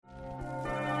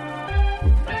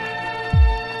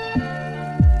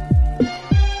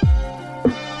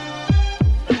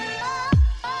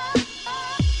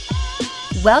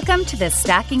Welcome to the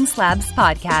Stacking Slabs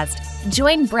podcast.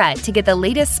 Join Brett to get the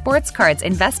latest sports cards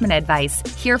investment advice,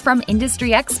 hear from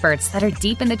industry experts that are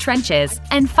deep in the trenches,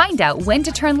 and find out when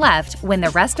to turn left when the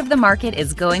rest of the market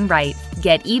is going right.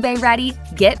 Get eBay ready,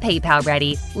 get PayPal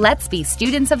ready. Let's be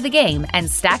students of the game and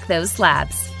stack those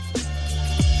slabs.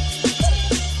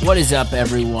 What is up,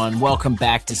 everyone? Welcome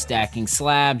back to Stacking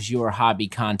Slabs, your hobby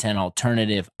content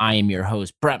alternative. I am your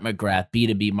host, Brett McGrath,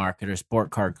 B2B marketer,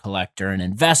 sport card collector, and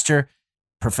investor,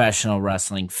 professional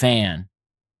wrestling fan.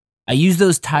 I use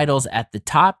those titles at the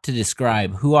top to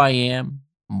describe who I am,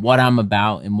 what I'm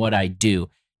about, and what I do.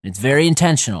 And it's very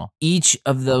intentional. Each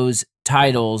of those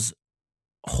titles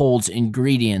holds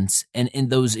ingredients, and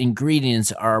those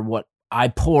ingredients are what I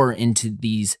pour into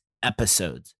these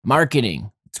episodes.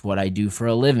 Marketing, it's what I do for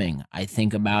a living. I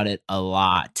think about it a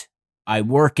lot. I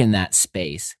work in that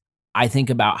space. I think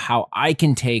about how I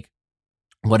can take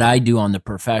what I do on the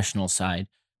professional side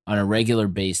on a regular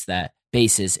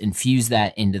basis, infuse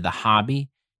that into the hobby,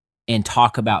 and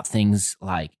talk about things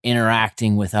like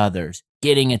interacting with others,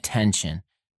 getting attention,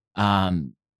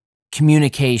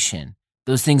 communication.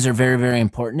 Those things are very, very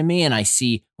important to me. And I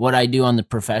see what I do on the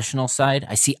professional side.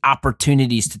 I see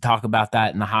opportunities to talk about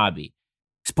that in the hobby.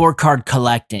 Sport card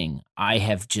collecting. I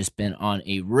have just been on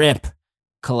a rip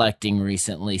collecting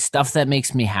recently. Stuff that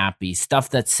makes me happy, stuff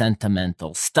that's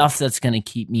sentimental, stuff that's going to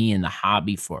keep me in the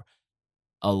hobby for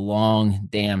a long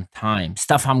damn time,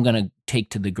 stuff I'm going to take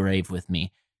to the grave with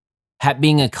me.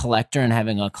 Being a collector and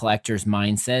having a collector's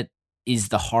mindset is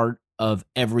the heart of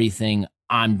everything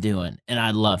I'm doing, and I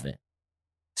love it.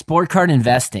 Sport card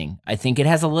investing, I think it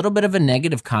has a little bit of a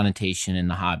negative connotation in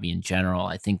the hobby in general.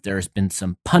 I think there's been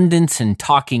some pundits and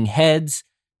talking heads,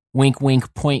 wink,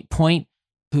 wink, point, point,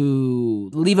 who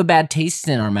leave a bad taste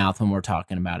in our mouth when we're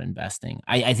talking about investing.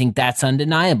 I think that's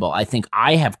undeniable. I think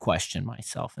I have questioned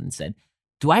myself and said,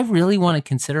 do I really want to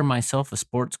consider myself a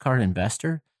sports card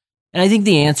investor? And I think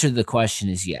the answer to the question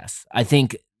is yes. I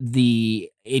think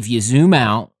if you zoom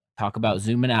out, talk about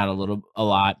zooming out a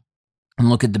lot, and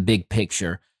look at the big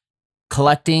picture,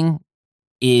 collecting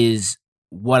is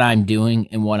what I'm doing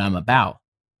and what I'm about.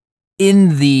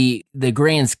 In the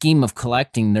grand scheme of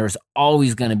collecting, there's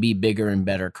always going to be bigger and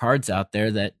better cards out there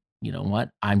that, you know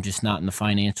what, I'm just not in the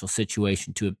financial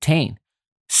situation to obtain.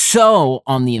 So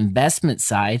on the investment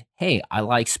side, hey, I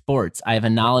like sports. I have a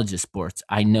knowledge of sports.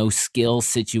 I know skill,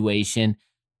 situation,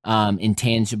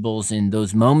 intangibles, and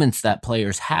those moments that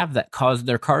players have that cause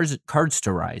their cards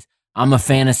to rise. I'm a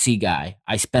fantasy guy.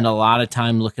 I spend a lot of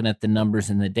time looking at the numbers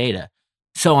and the data.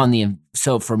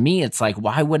 So for me, it's like,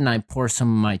 why wouldn't I pour some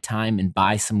of my time and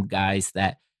buy some guys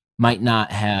that might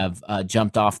not have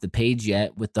jumped off the page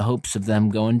yet with the hopes of them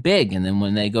going big? And then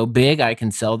when they go big, I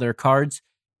can sell their cards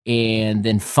and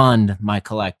then fund my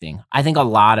collecting. I think a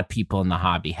lot of people in the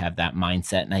hobby have that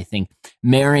mindset. And I think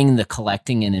marrying the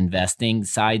collecting and investing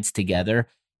sides together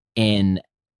and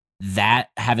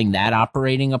having that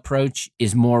operating approach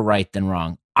is more right than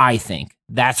wrong. I think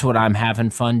that's what I'm having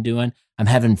fun doing. I'm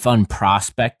having fun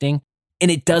prospecting.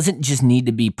 And it doesn't just need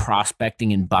to be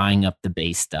prospecting and buying up the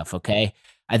base stuff, okay?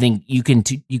 I think you can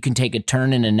take a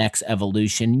turn in the next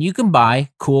evolution. You can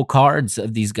buy cool cards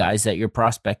of these guys that you're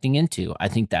prospecting into. I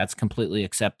think that's completely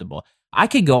acceptable. I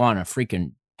could go on a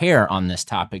freaking tear on this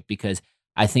topic because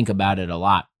I think about it a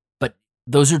lot. But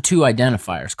those are two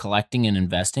identifiers, collecting and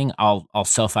investing. I'll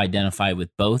self-identify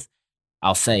with both.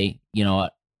 I'll say,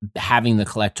 having the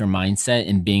collector mindset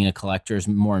and being a collector is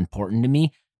more important to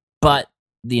me. But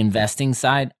the investing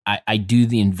side, I do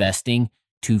the investing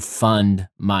to fund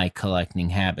my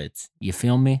collecting habits. You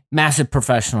feel me? Massive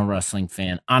professional wrestling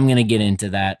fan. I'm going to get into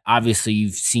that. Obviously,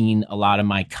 you've seen a lot of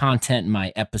my content in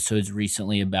my episodes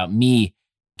recently about me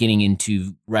getting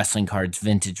into wrestling cards,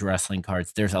 vintage wrestling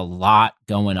cards. There's a lot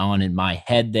going on in my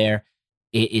head there.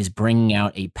 It is bringing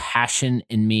out a passion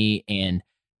in me, and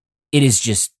it is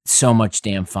just so much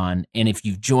damn fun. And if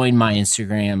you've joined my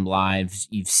Instagram lives,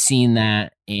 you've seen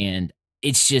that, and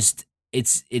it's just...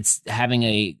 It's having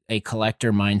a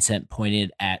collector mindset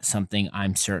pointed at something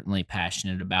I'm certainly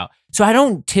passionate about. So I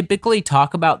don't typically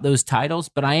talk about those titles,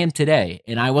 but I am today,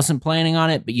 and I wasn't planning on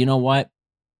it. But you know what?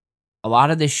 A lot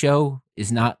of this show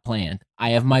is not planned.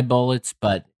 I have my bullets,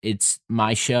 but it's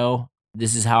my show.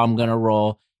 This is how I'm going to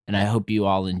roll, and I hope you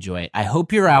all enjoy it. I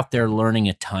hope you're out there learning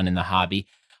a ton in the hobby.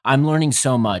 I'm learning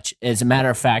so much. As a matter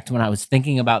of fact, when I was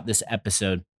thinking about this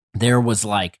episode, there was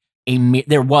a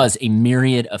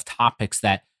myriad of topics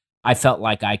that I felt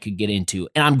like I could get into,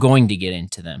 and I'm going to get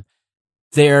into them.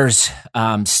 There's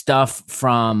stuff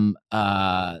from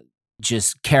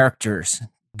just characters,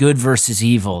 good versus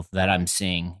evil, that I'm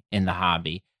seeing in the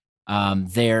hobby.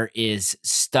 There is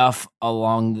stuff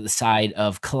along the side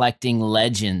of collecting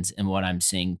legends and what I'm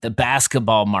seeing. The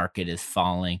basketball market is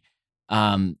falling.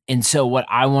 And so what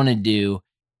I want to do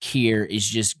here is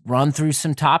just run through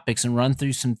some topics and run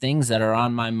through some things that are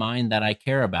on my mind that I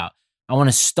care about. I want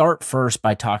to start first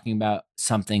by talking about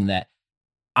something that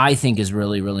I think is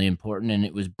really, really important. And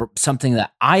it was something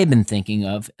that I have been thinking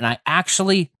of. And I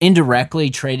actually indirectly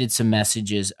traded some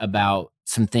messages about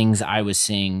some things I was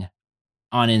seeing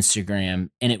on Instagram.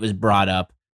 And it was brought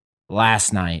up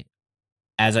last night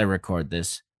as I record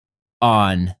this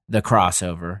on the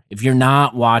crossover. If you're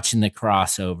not watching the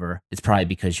crossover, it's probably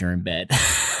because you're in bed.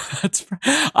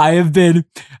 I've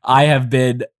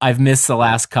missed the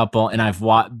last couple and I've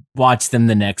watched them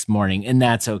the next morning, and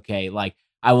that's okay. Like,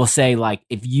 I will say, like,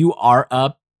 if you are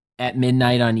up at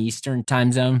midnight on Eastern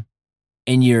time zone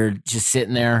and you're just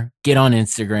sitting there, get on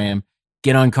Instagram,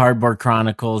 get on Cardboard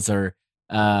Chronicles or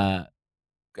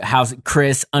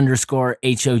Chris_HOJ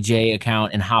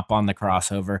account and hop on the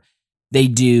crossover. They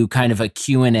do kind of a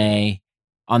Q&A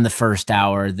on the first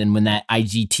hour. Then when that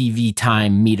IGTV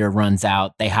time meter runs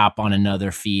out, they hop on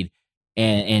another feed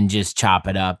and just chop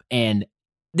it up. And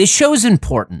this show is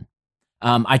important.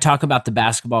 I talk about the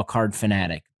Basketball Card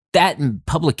Fanatic. That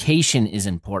publication is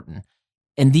important.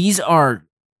 And these are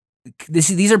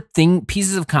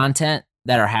pieces of content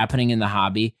that are happening in the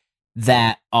hobby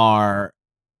that I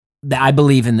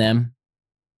believe in them.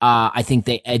 I think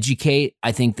they educate.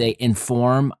 I think they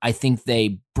inform. I think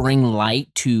they bring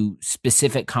light to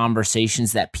specific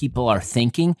conversations that people are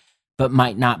thinking but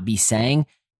might not be saying.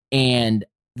 And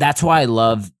that's why I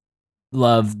love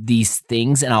these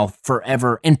things. And I'll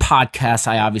forever, in podcasts,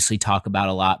 I obviously talk about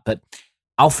a lot, but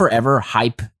I'll forever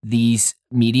hype these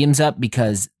mediums up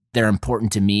because they're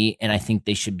important to me and I think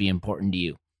they should be important to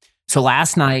you. So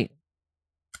last night,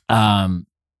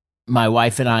 my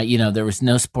wife and I, there was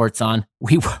no sports on.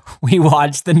 We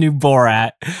watched the new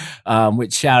Borat,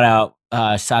 which shout out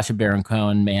Sacha Baron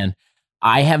Cohen, man.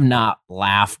 I have not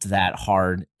laughed that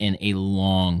hard in a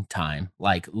long time,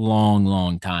 like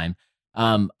long time.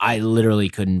 I literally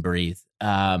couldn't breathe.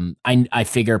 I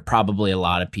figure probably a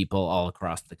lot of people all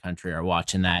across the country are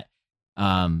watching that.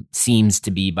 Seems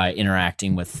to be by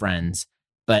interacting with friends,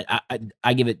 but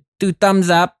I give it 2 thumbs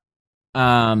up.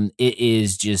 It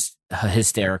is just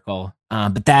hysterical.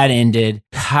 But that ended.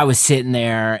 I was sitting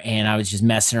there and I was just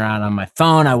messing around on my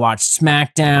phone. I watched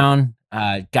SmackDown,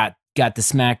 got the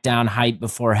SmackDown hype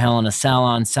before Hell in a Cell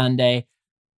on Sunday.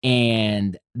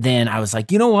 And then I was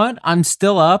like, you know what? I'm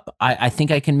still up. I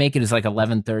think I can make it. It's like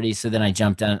 11:30. So then I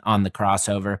jumped on the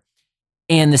crossover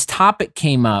and this topic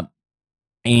came up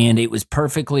and it was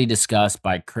perfectly discussed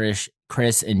by Chris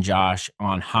and Josh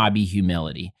on hobby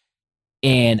humility.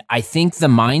 And I think the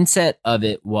mindset of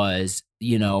it was,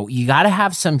 you got to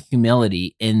have some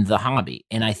humility in the hobby.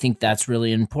 And I think that's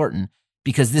really important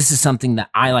because this is something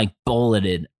that I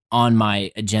bulleted on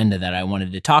my agenda that I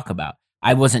wanted to talk about.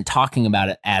 I wasn't talking about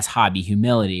it as hobby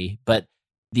humility, but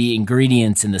the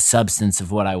ingredients and the substance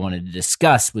of what I wanted to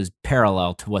discuss was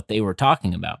parallel to what they were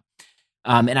talking about.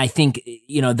 And I think,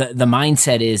 the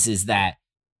mindset is that,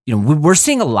 we're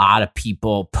seeing a lot of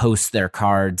people post their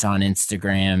cards on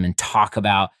Instagram and talk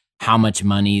about how much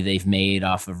money they've made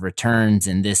off of returns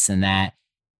and this and that.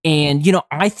 And,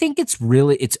 I think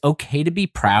it's okay to be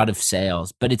proud of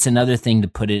sales, but it's another thing to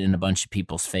put it in a bunch of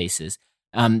people's faces.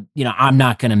 I'm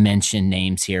not going to mention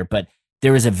names here, but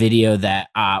there was a video that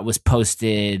was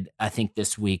posted, I think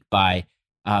this week by,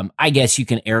 I guess you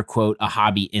can air quote, a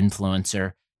hobby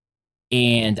influencer.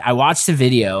 And I watched the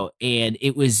video and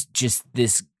it was just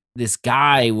this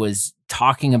guy was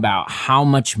talking about how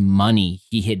much money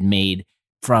he had made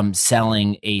from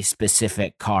selling a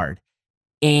specific card.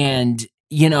 And,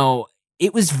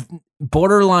 it was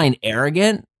borderline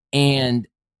arrogant. And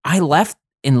I left,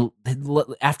 and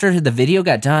after the video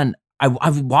got done, I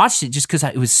watched it just because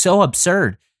it was so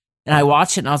absurd. And I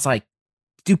watched it and I was like,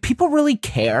 do people really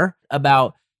care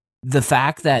about the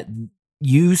fact that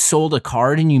you sold a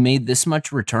card and you made this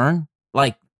much return?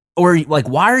 Why are you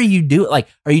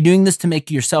are you doing this to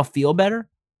make yourself feel better?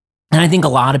 And I think a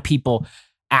lot of people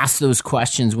ask those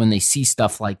questions when they see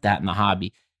stuff like that in the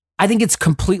hobby. I think it's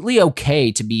completely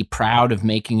okay to be proud of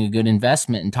making a good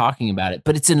investment and talking about it,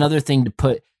 but it's another thing to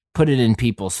put it in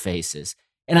people's faces.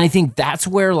 And I think that's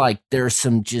where there's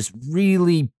some just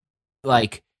really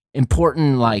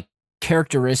important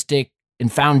characteristic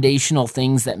and foundational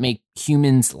things that make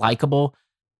humans likable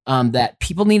that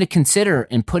people need to consider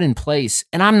and put in place.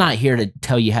 And I'm not here to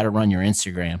tell you how to run your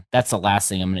Instagram. That's the last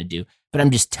thing I'm going to do. But I'm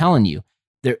just telling you,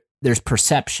 there's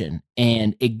perception,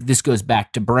 and this goes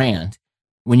back to brand.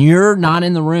 when you're not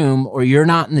in the room or you're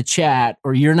not in the chat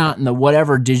or you're not in the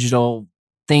whatever digital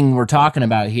thing we're talking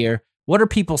about here, what are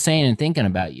people saying and thinking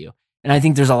about you? And I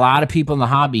think there's a lot of people in the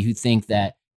hobby who think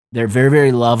that they're very,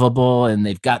 very lovable and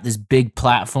they've got this big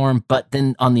platform. But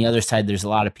then on the other side, there's a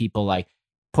lot of people like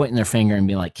pointing their finger and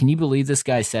being like, can you believe this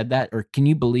guy said that? Or can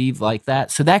you believe like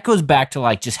that? So that goes back to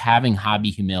like just having hobby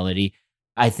humility.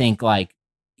 I think like,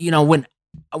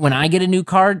 when I get a new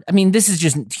card, I mean, this is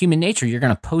just human nature. You're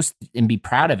going to post and be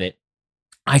proud of it.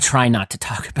 I try not to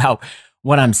talk about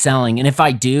what I'm selling. And if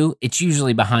I do, it's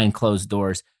usually behind closed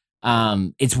doors.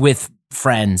 It's with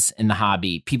friends in the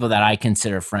hobby, people that I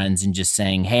consider friends, and just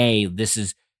saying, hey,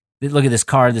 look at this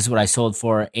card. This is what I sold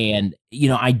for. And,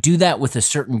 I do that with a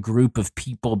certain group of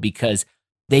people because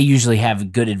they usually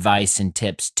have good advice and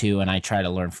tips too. And I try to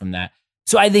learn from that.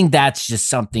 So I think that's just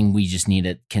something we just need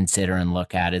to consider and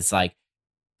look at. It's like,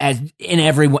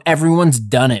 everyone's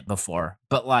done it before,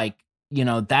 but like,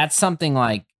 that's something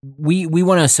like we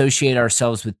want to associate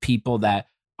ourselves with people that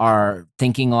are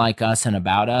thinking like us and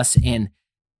about us. And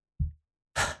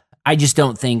I just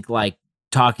don't think like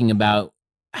talking about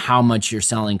how much you're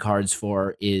selling cards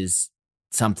for is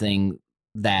something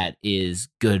that is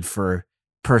good for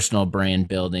personal brand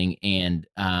building and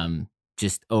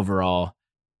just overall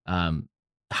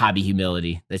hobby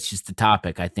humility. That's just the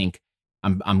topic. I think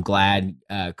I'm glad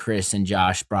Chris and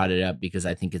Josh brought it up because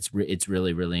I think it's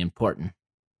really, really important.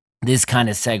 This kind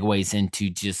of segues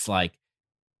into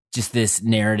just this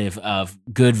narrative of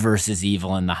good versus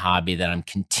evil in the hobby that I'm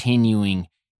continuing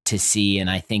to see. And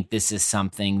I think this is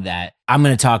something that I'm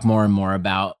going to talk more and more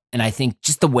about. And I think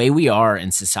just the way we are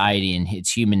in society and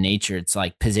it's human nature, it's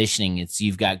like positioning.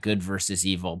 You've got good versus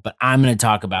evil, but I'm going to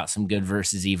talk about some good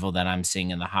versus evil that I'm seeing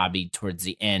in the hobby towards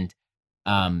the end.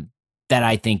 That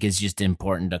I think is just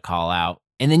important to call out.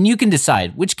 And then you can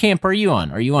decide, which camp are you on?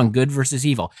 Are you on good versus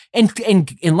evil? And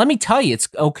let me tell you, it's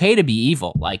okay to be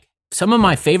evil. Like some of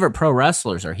my favorite pro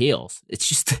wrestlers are heels. It's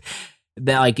just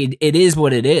that like it is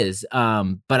what it is.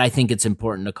 But I think it's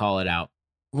important to call it out.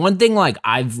 One thing like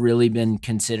I've really been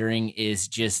considering is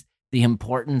just the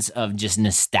importance of just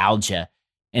nostalgia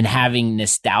and having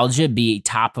nostalgia be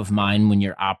top of mind when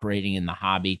you're operating in the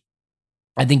hobby.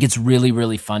 I think it's really,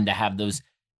 really fun to have those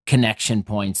connection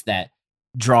points that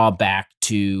draw back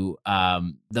to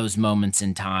those moments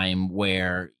in time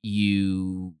where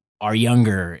you are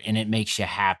younger and it makes you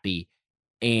happy.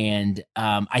 And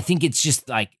I think it's just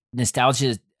like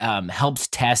nostalgia helps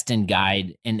test and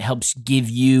guide and helps give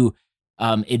you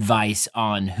advice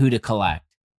on who to collect.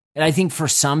 And I think for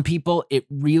some people, it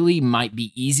really might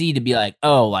be easy to be like,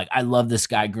 oh, like I love this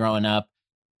guy growing up.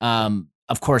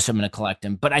 Of course, I'm going to collect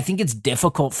him. But I think it's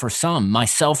difficult for some,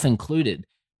 myself included.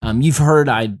 You've heard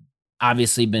I've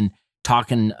obviously been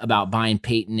talking about buying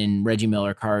Peyton and Reggie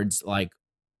Miller cards like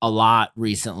a lot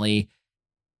recently,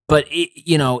 but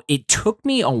it took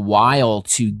me a while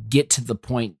to get to the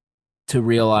point to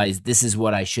realize this is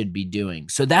what I should be doing.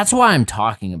 So that's why I'm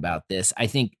talking about this. I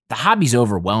think the hobby's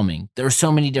overwhelming. There are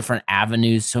so many different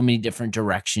avenues, so many different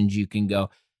directions you can go.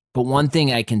 But one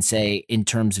thing I can say in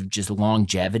terms of just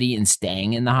longevity and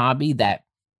staying in the hobby, that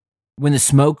when the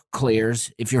smoke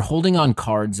clears, if you're holding on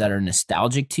cards that are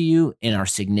nostalgic to you and are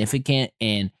significant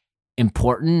and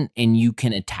important and you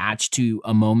can attach to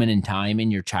a moment in time in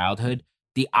your childhood,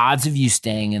 the odds of you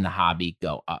staying in the hobby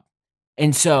go up.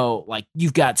 And so like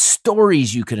you've got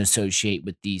stories you can associate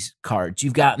with these cards.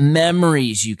 You've got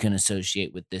memories you can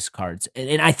associate with these cards.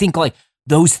 And I think like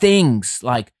those things,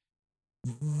 like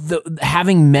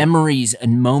having memories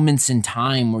and moments in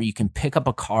time where you can pick up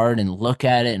a card and look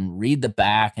at it and read the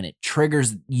back and it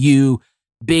triggers you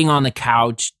being on the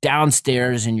couch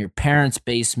downstairs in your parents'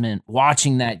 basement,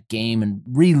 watching that game and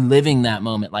reliving that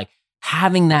moment, like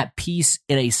having that piece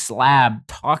in a slab,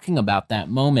 talking about that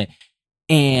moment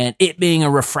and it being a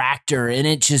refractor and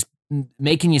it just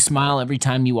making you smile every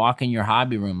time you walk in your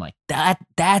hobby room. Like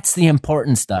that's the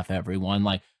important stuff, everyone.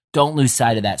 Like don't lose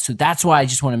sight of that. So that's why I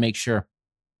just want to make sure,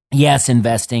 yes,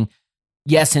 investing,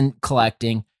 yes, in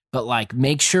collecting, but like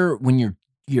make sure when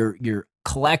you're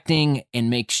collecting and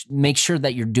make sure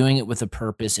that you're doing it with a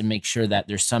purpose and make sure that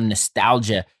there's some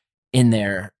nostalgia in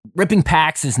there. Ripping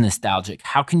packs is nostalgic.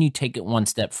 How can you take it one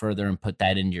step further and put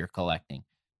that into your collecting?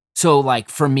 So like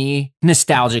for me,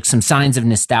 nostalgic, some signs of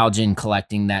nostalgia in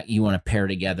collecting that you want to pair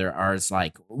together are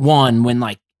like one, when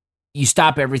like you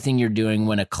stop everything you're doing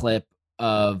when a clip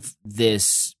of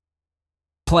this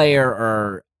player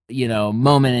or,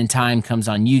 moment in time comes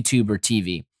on YouTube or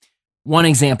TV. One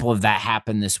example of that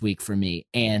happened this week for me.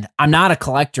 And I'm not a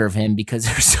collector of him because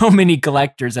there's so many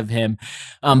collectors of him,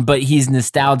 but he's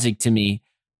nostalgic to me.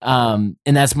 And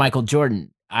that's Michael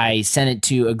Jordan. I sent it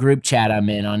to a group chat I'm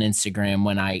in on Instagram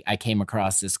when I came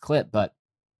across this clip, but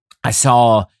I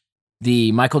saw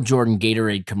the Michael Jordan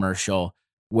Gatorade commercial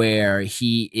where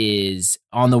he is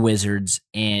on the Wizards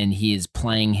and he is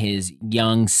playing his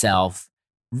young self,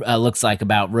 looks like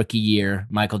about rookie year,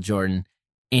 Michael Jordan,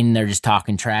 and they're just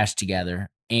talking trash together.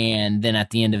 And then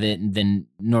at the end of it, then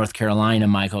North Carolina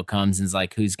Michael comes and is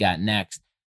like, who's got next?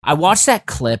 I watched that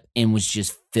clip and was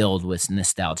just filled with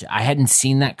nostalgia. I hadn't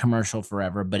seen that commercial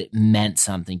forever, but it meant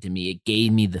something to me. It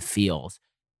gave me the feels.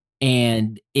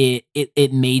 And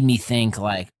it made me think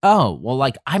like, oh, well,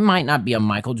 like I might not be a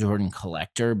Michael Jordan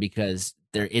collector because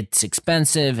it's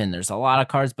expensive and there's a lot of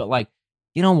cards, but like,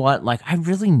 you know what? Like I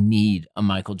really need a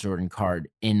Michael Jordan card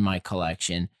in my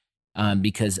collection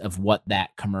because of what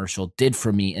that commercial did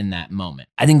for me in that moment.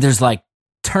 I think there's like,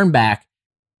 turn back,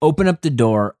 open up the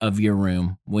door of your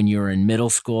room when you were in middle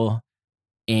school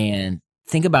and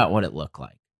think about what it looked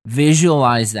like.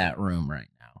 Visualize that room right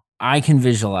now. I can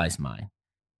visualize mine.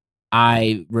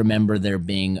 I remember there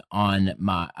being on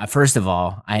my, first of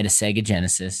all, I had a Sega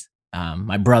Genesis.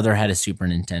 My brother had a Super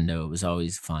Nintendo. It was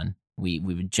always fun. We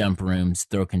would jump rooms,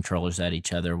 throw controllers at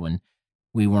each other when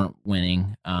we weren't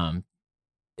winning.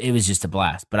 It was just a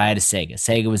blast, but I had a Sega.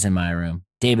 Sega was in my room.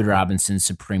 David Robinson,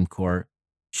 Supreme Court,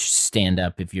 stand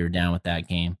up if you're down with that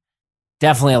game.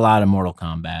 Definitely a lot of Mortal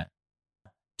Kombat.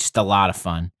 Just a lot of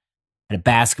fun. Had a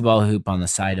basketball hoop on the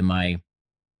side of my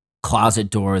closet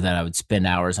door that I would spend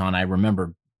hours on. I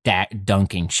remember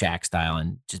dunking Shaq style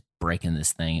and just breaking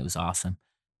this thing. It was awesome.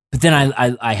 But then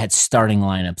I had starting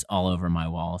lineups all over my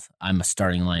walls. I'm a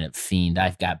starting lineup fiend.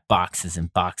 I've got boxes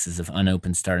and boxes of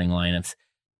unopened starting lineups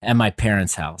at my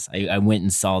parents' house. I went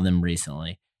and saw them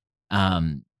recently.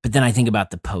 But then I think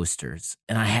about the posters,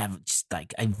 and I have just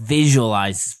like, I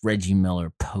visualize this Reggie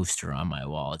Miller poster on my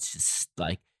wall. It's just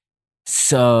like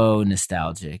so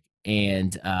nostalgic.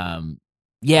 And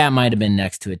yeah, it might have been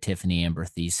next to a Tiffany Amber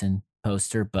Thiessen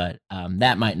poster, but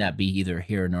that might not be either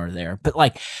here nor there. But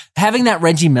like having that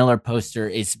Reggie Miller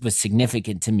poster was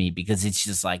significant to me because it's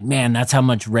just like, man, that's how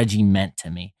much Reggie meant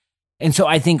to me. And so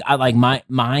I think I like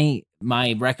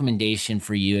my recommendation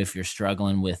for you if you're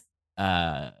struggling with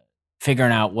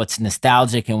figuring out what's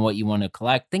nostalgic and what you want to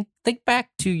collect, think back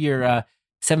to your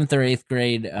 7th or 8th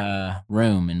grade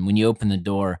room, and when you open the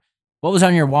door, what was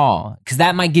on your wall? Because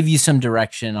that might give you some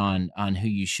direction on who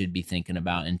you should be thinking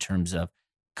about in terms of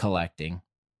collecting.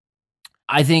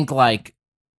 I think like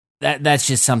that's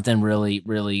just something really,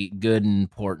 really good and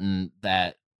important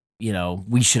that, you know,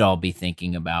 we should all be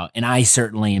thinking about. And I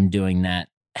certainly am doing that.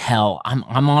 Hell,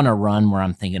 I'm on a run where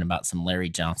I'm thinking about some Larry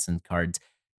Johnson cards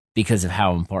because of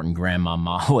how important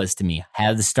Grandmama was to me.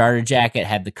 Had the starter jacket,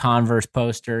 had the Converse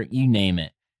poster, you name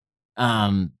it.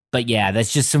 But yeah,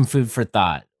 that's just some food for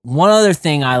thought. One other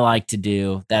thing I like to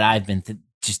do that I've been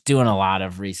just doing a lot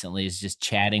of recently is just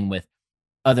chatting with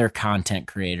other content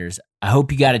creators. I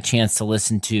hope you got a chance to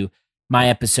listen to my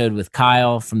episode with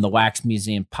Kyle from the Wax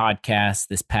Museum podcast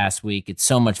this past week. It's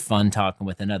so much fun talking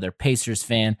with another Pacers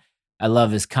fan. I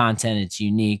love his content. It's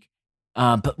unique.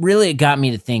 But really it got me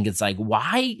to think, it's like,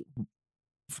 why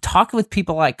talking with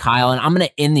people like Kyle? And I'm going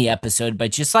to end the episode by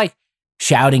just like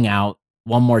shouting out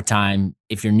one more time,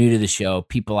 if you're new to the show,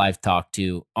 people I've talked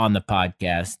to on the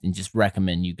podcast, and just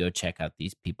recommend you go check out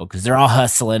these people because they're all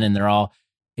hustling and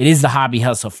it is the hobby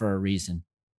hustle for a reason.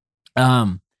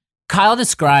 Kyle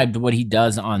described what he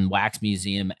does on Wax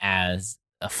Museum as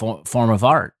a form of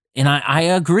art. And I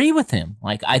agree with him.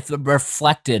 Like I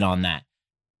reflected on that,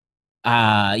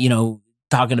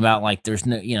 talking about like, there's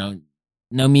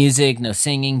no music, no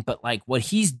singing, but like what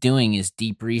he's doing is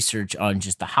deep research on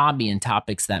just the hobby and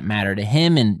topics that matter to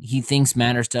him and he thinks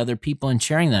matters to other people and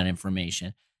sharing that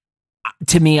information.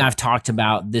 To me, I've talked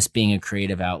about this being a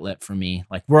creative outlet for me.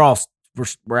 Like we're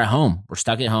at home. We're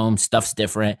stuck at home. Stuff's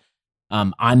different.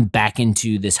 I'm back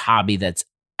into this hobby that's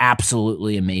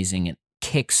absolutely amazing. It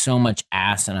kicks so much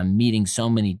ass and I'm meeting so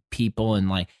many people and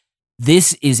like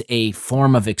this is a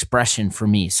form of expression for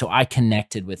me. So I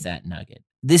connected with that nugget.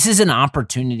 This is an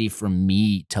opportunity for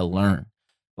me to learn.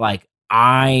 Like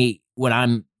when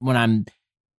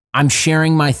I'm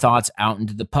sharing my thoughts out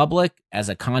into the public as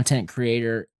a content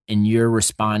creator and you're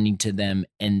responding to them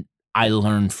and I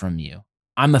learn from you.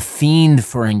 I'm a fiend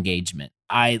for engagement.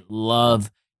 I love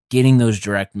getting those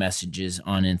direct messages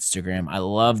on Instagram. I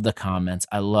love the comments.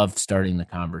 I love starting the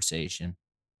conversation.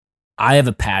 I have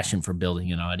a passion for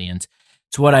building an audience.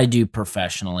 It's what I do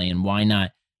professionally, and why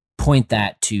not point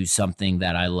that to something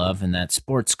that I love, and that's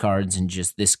sports cards and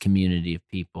just this community of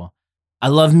people. I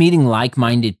love meeting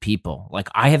like-minded people. Like,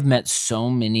 I have met so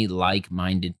many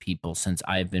like-minded people since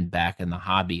I've been back in the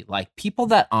hobby. Like, people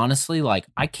that honestly, like,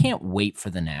 I can't wait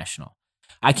for the National.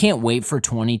 I can't wait for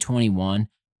 2021.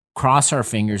 Cross our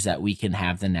fingers that we can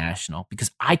have the National,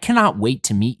 because I cannot wait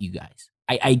to meet you guys.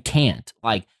 I can't.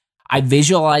 Like, I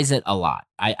visualize it a lot.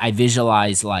 I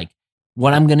visualize, like,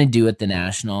 what I'm going to do at the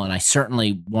National, and I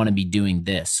certainly want to be doing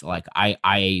this. Like,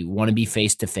 I want to be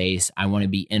face-to-face. I want to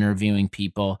be interviewing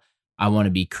people. I want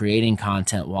to be creating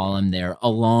content while I'm there,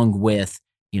 along with,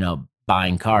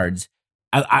 buying cards.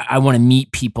 I want to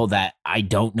meet people that I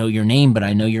don't know your name, but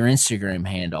I know your Instagram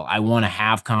handle. I want to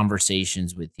have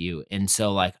conversations with you. And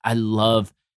so, like, I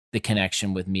love the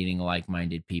connection with meeting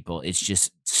like-minded people. It's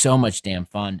just so much damn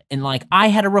fun. And, like, I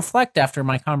had to reflect after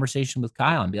my conversation with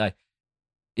Kyle and be like,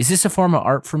 is this a form of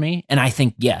art for me? And I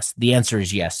think yes. The answer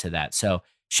is yes to that. So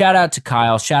shout out to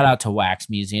Kyle. Shout out to Wax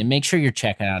Museum. Make sure you're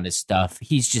checking out his stuff.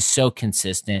 He's just so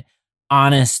consistent,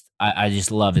 honest. I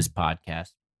just love his podcast.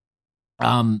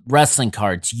 Wrestling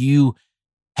cards. You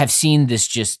have seen this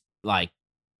just like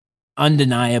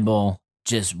undeniable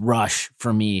just rush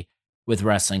for me with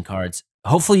wrestling cards.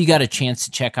 Hopefully you got a chance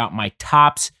to check out my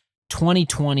Topps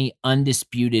 2020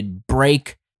 Undisputed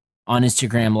break on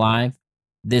Instagram Live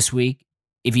this week.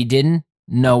 If you didn't,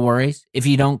 no worries. If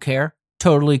you don't care,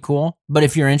 totally cool. But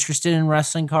if you're interested in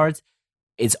wrestling cards,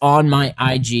 it's on my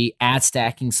IG at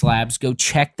Stacking Slabs. Go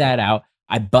check that out.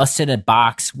 I busted a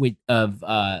box of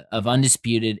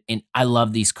Undisputed, and I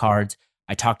love these cards.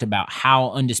 I talked about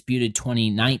how Undisputed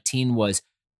 2019 was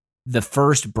the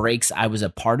first breaks I was a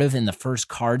part of and the first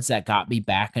cards that got me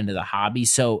back into the hobby.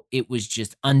 So it was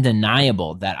just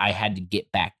undeniable that I had to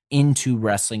get back into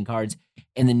wrestling cards,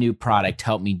 and the new product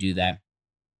helped me do that.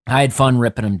 I had fun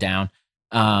ripping them down.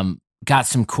 Got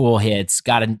some cool hits.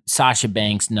 Got a Sasha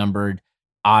Banks numbered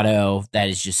auto that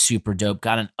is just super dope.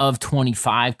 Got an of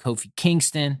 25 Kofi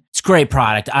Kingston. It's a great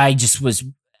product. I just was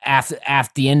after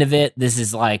the end of it. This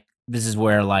is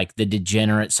where like the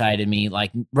degenerate side of me,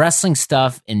 like wrestling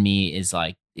stuff in me is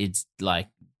like, it's like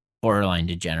borderline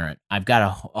degenerate. I've got a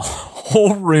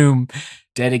whole room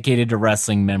dedicated to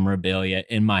wrestling memorabilia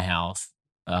in my house.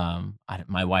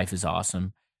 My wife is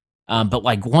awesome. But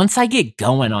like once I get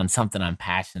going on something I'm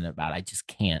passionate about, I just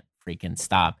can't freaking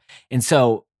stop. And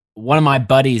so one of my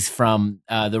buddies from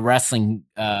the wrestling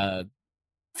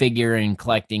figure and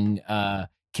collecting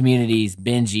communities,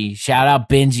 Benji, shout out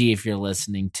Benji if you're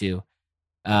listening to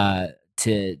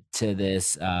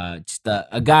this, just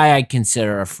a guy I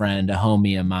consider a friend, a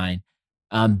homie of mine.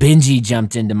 Benji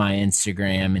jumped into my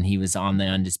Instagram and he was on the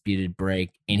Undisputed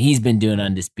break, and he's been doing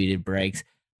Undisputed breaks.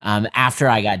 After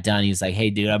I got done, he was like, hey,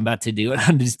 dude, I'm about to do an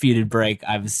Undisputed break.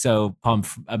 I was so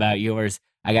pumped about yours.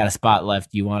 I got a spot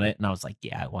left. You want it? And I was like,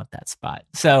 yeah, I want that spot.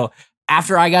 So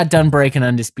after I got done breaking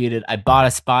Undisputed, I bought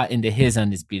a spot into his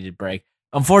Undisputed break.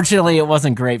 Unfortunately, it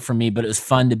wasn't great for me, but it was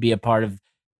fun to be a part of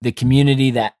the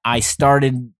community that I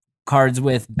started cards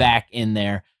with back in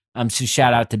there. So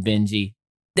shout out to Benji.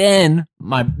 Then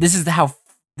this is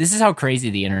how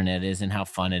crazy the internet is and how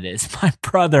fun it is. My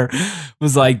brother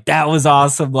was like, that was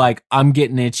awesome. Like, I'm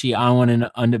getting itchy. I want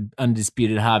an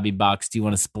Undisputed hobby box. Do you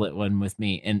want to split one with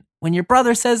me? And when your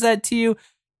brother says that to you,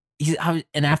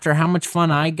 and after how much fun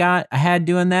I had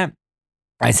doing that,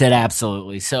 I said,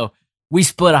 absolutely. So we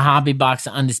split a hobby box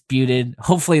of Undisputed.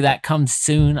 Hopefully that comes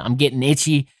soon. I'm getting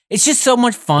itchy. It's just so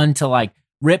much fun to like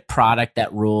rip product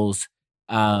that rules,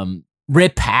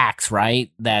 rip packs, right?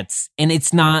 And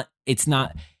it's not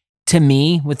to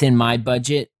me within my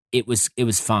budget. It was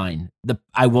fine.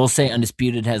 I will say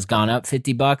Undisputed has gone up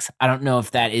 $50. I don't know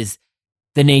if that is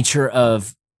the nature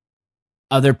of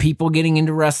other people getting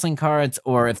into wrestling cards,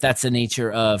 or if that's the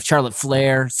nature of Charlotte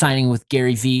Flair signing with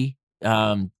Gary V.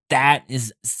 That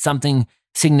is something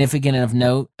significant of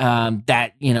note.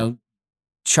 That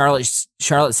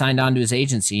Charlotte signed on to his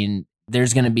agency, and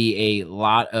there's going to be a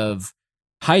lot of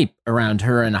hype around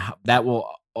her, and that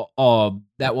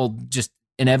will just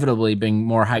inevitably bring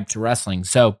more hype to wrestling.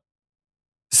 So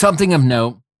something of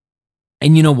note.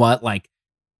 And you know what? Like,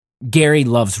 Gary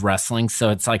loves wrestling.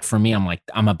 So it's like, for me,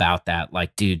 I'm about that.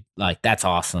 Like, dude, like, that's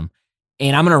awesome.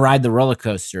 And I'm going to ride the roller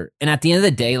coaster. And at the end of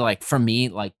the day, like, for me,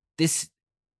 like this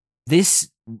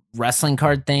wrestling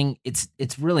card thing, it's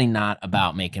really not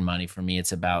about making money for me.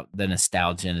 It's about the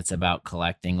nostalgia, and it's about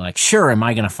collecting. Like, sure, am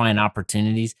I going to find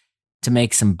opportunities to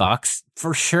make some bucks?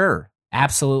 For sure.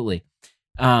 Absolutely.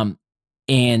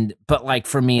 But like,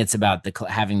 for me, it's about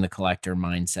having the collector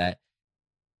mindset.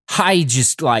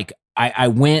 I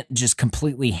went just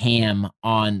completely ham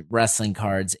on wrestling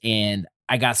cards, and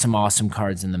I got some awesome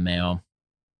cards in the mail.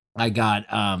 I got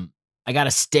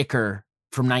a sticker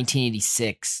from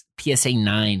 1986, PSA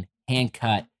 9 hand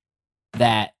cut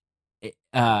that,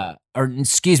 or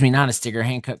excuse me, not a sticker,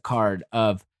 hand cut card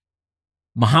of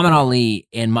Muhammad Ali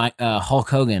and Hulk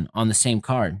Hogan on the same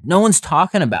card. No one's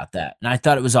talking about that. And I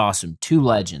thought it was awesome. 2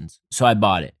 legends. So I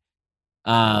bought it.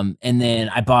 And then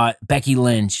I bought Becky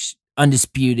Lynch,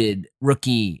 undisputed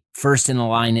rookie, first in the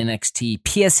line NXT,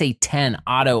 PSA 10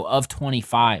 auto of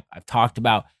 25. I've talked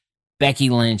about Becky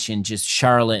Lynch and just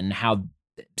Charlotte and how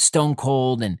Stone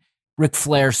Cold and Ric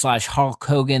Flair / Hulk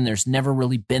Hogan, there's never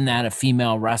really been that of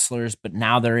female wrestlers, but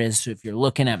now there is. So if you're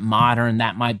looking at modern,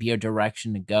 that might be a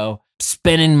direction to go.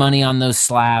 Spending money on those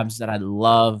slabs that I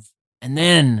love. And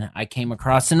then I came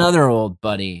across another old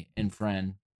buddy and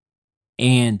friend,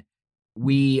 and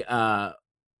we were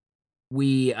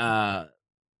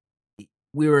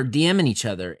DMing each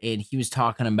other, and he was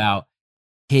talking about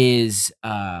his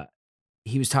I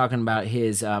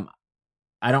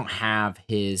don't have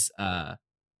his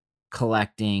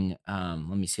collecting.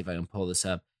 Let me see if I can pull this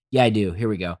up. Yeah, I do. Here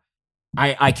we go.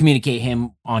 I communicate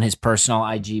him on his personal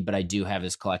IG, but I do have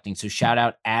his collecting. So shout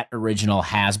out at Original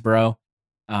Hasbro.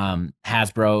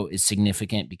 Hasbro is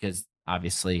significant because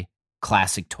obviously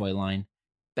classic toy line.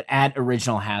 But at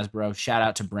Original Hasbro, shout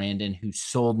out to Brandon, who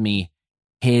sold me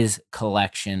his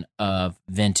collection of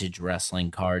vintage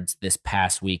wrestling cards this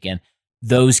past weekend.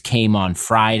 Those came on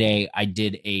Friday. I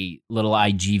did a little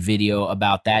IG video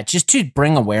about that just to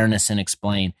bring awareness and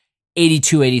explain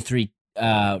 82, 83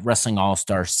 Wrestling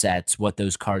All-Star sets, what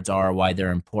those cards are, why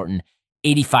they're important.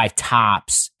 85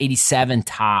 tops, 87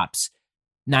 tops,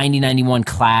 90, 91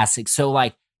 classics. So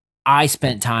like I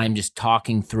spent time just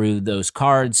talking through those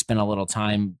cards, spent a little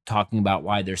time talking about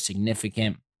why they're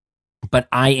significant, but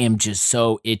I am just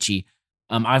so itchy.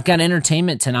 I've got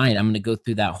entertainment tonight. I'm going to go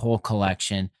through that whole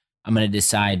collection. I'm going to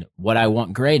decide what I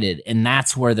want graded. And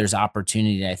that's where there's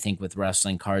opportunity, I think, with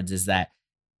wrestling cards, is that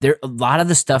a lot of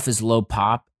the stuff is low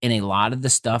pop, and a lot of the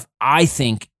stuff, I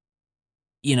think,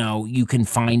 you can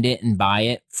find it and buy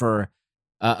it for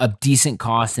a decent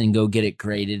cost and go get it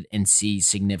graded and see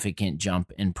significant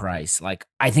jump in price. Like,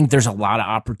 I think there's a lot of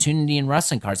opportunity in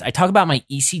wrestling cards. I talk about my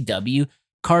ECW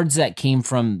cards that came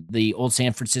from the old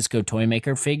San Francisco Toy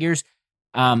Maker figures.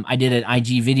 I did an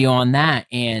IG video on that,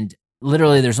 and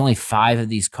literally there's only 5 of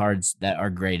these cards that are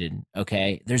graded.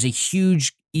 Okay. There's a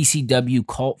huge ECW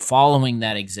cult following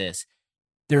that exists.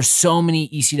 There's so many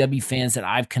ECW fans that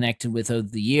I've connected with over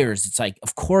the years. It's like,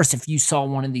 of course, if you saw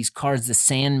one of these cards, the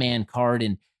Sandman card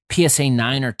in PSA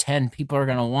 9 or 10, people are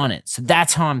going to want it. So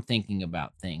that's how I'm thinking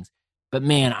about things. But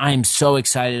man, I'm so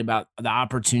excited about the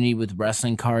opportunity with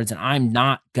wrestling cards, and I'm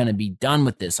not going to be done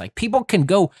with this. Like, people can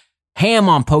go ham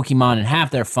on Pokemon and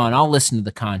have their fun. I'll listen to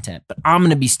the content, but I'm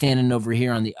going to be standing over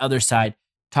here on the other side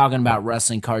talking about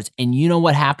wrestling cards. And you know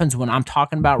what happens when I'm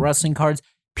talking about wrestling cards?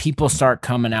 People start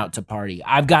coming out to party.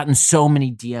 I've gotten so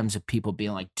many DMs of people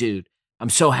being like, dude, I'm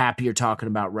so happy you're talking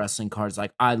about wrestling cards.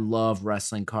 Like, I love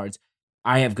wrestling cards.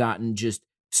 I have gotten just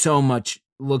so much.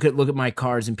 Look at my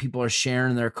cards, and people are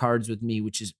sharing their cards with me,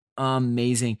 which is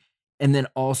amazing. And then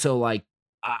also, like,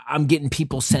 I'm getting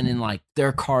people sending like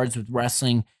their cards with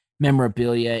wrestling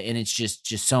memorabilia, and it's just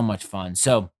so much fun.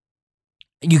 So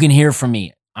you can hear from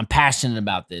me. I'm passionate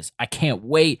about this. I can't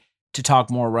wait to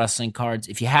talk more wrestling cards.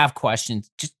 If you have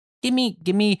questions, just give me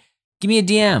a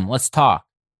DM. Let's talk.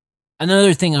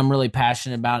 Another thing I'm really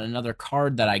passionate about, another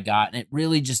card that I got, and it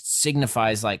really just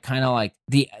signifies like kind of like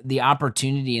the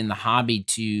opportunity in the hobby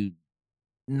to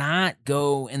not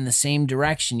go in the same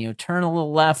direction, turn a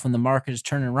little left when the market is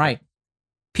turning right.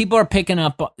 People are picking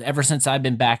up, ever since I've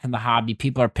been back in the hobby,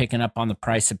 people are picking up on the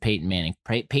price of Peyton Manning.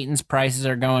 Peyton's prices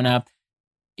are going up.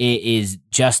 It is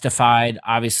justified.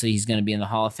 Obviously, he's going to be in the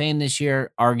Hall of Fame this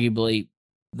year. Arguably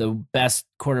the best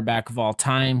quarterback of all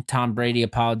time. Tom Brady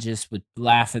apologists would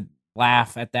laugh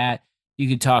at that. You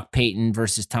could talk Peyton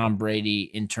versus Tom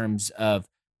Brady in terms of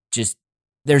just,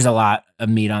 there's a lot of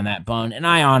meat on that bone. And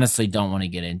I honestly don't want to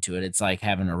get into it. It's like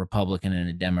having a Republican and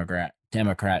a Democrat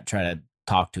try to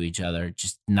talk to each other.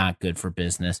 Just not good for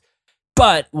business.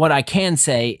 But what I can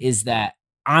say is that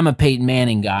I'm a Peyton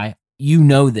Manning guy. You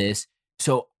know this.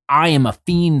 So I am a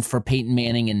fiend for Peyton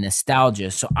Manning and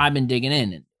nostalgia. So I've been digging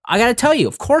in. And I got to tell you,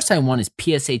 of course I want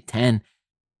his PSA 10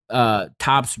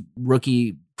 Topps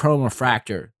rookie Chrome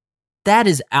Refractor. That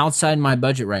is outside my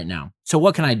budget right now. So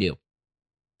what can I do?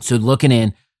 So looking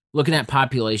at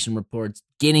population reports,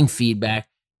 getting feedback,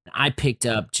 I picked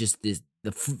up just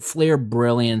the Flair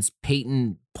Brilliance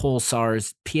Peyton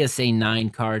Pulsars PSA 9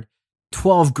 card.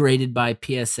 12 graded by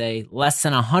PSA, less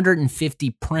than 150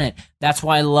 print. That's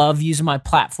why I love using my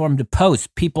platform to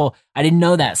post. People, I didn't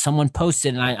know that. Someone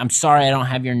posted, and I'm sorry I don't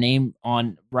have your name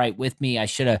on right with me. I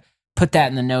should have put that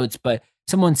in the notes, but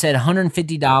someone said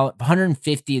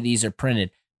 $150 of these are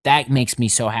printed. That makes me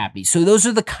so happy. So those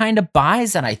are the kind of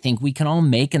buys that I think we can all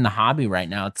make in the hobby right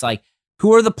now. It's like,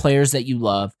 who are the players that you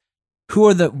love?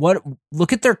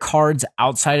 Look at their cards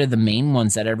outside of the main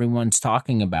ones that everyone's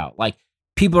talking about. Like,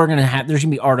 people are going to there's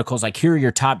going to be articles like, here are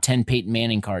your top 10 Peyton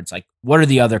Manning cards. Like, what are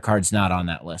the other cards not on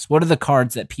that list? What are the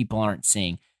cards that people aren't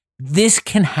seeing? This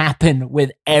can happen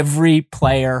with every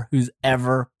player who's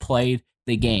ever played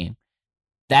the game.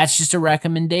 That's just a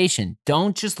recommendation.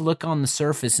 Don't just look on the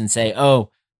surface and say,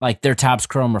 oh, like their Topps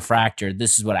Chrome Refractor,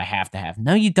 this is what I have to have.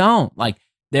 No, you don't. Like,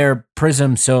 their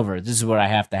Prism Silver, this is what I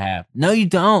have to have. No, you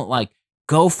don't. Like,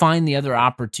 go find the other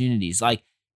opportunities. Like,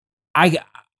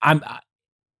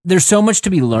 there's so much to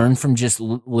be learned from just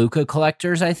Luka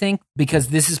collectors, I think, because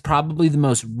this is probably the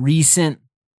most recent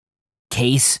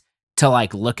case to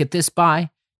like look at this buy.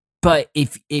 But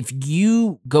if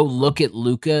you go look at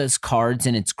Luka's cards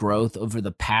and its growth over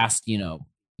the past,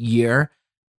 year,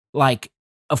 like,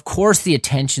 of course the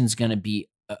attention's going to be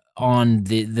on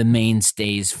the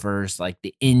mainstays first, like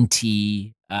the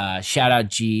NT, shout out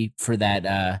G for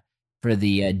that, for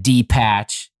the D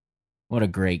patch. What a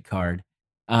great card.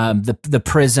 The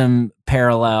Prism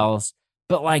parallels,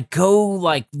 but like, go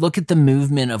like look at the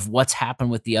movement of what's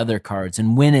happened with the other cards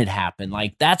and when it happened.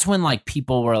 Like, that's when like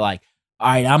people were like, all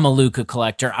right, I'm a Luka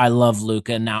collector. I love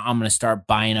Luka. Now I'm going to start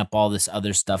buying up all this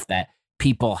other stuff that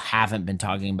people haven't been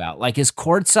talking about. Like, his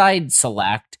courtside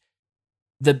select,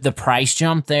 the price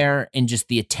jump there and just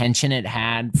the attention it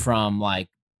had from like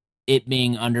it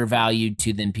being undervalued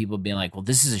to then people being like, well,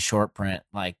 this is a short print.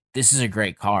 Like, this is a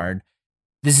great card.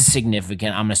 This is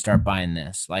significant. I'm going to start buying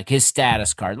this. Like, his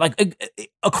status card, like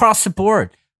across the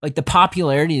board, like the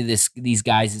popularity of these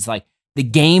guys is like, the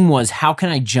game was, how can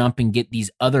I jump and get these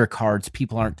other cards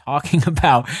people aren't talking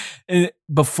about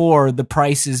before the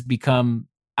prices become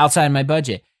outside my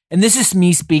budget? And this is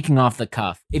me speaking off the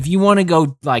cuff. If you want to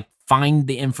go like find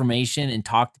the information and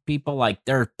talk to people, like,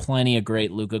 there are plenty of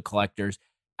great Luka collectors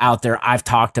out there. I've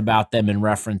talked about them and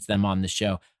referenced them on the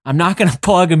show. I'm not going to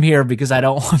plug them here because I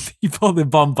don't want people to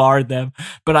bombard them,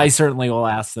 but I certainly will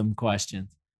ask them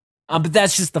questions. But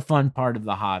that's just the fun part of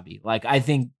the hobby. Like, I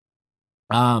think,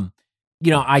 I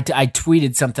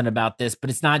tweeted something about this, but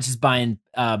it's not just buying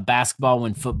basketball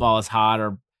when football is hot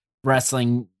or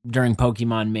wrestling during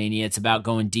Pokemon Mania. It's about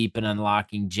going deep and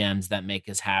unlocking gems that make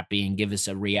us happy and give us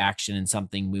a reaction and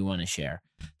something we want to share.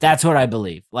 That's what I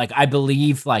believe. Like, I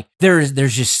believe like there's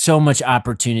just so much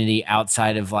opportunity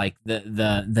outside of like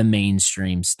the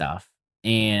mainstream stuff.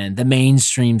 And the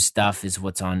mainstream stuff is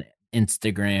what's on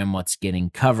Instagram, what's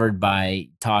getting covered by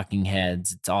talking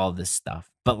heads. It's all this stuff.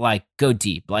 But like, go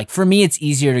deep. Like, for me, it's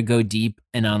easier to go deep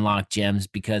and unlock gems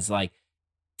because like,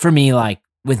 for me, like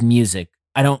with music,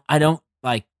 I don't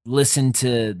like listen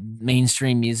to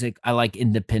mainstream music. I like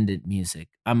independent music.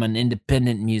 I'm an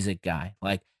independent music guy.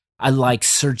 Like, I like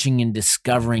searching and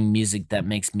discovering music that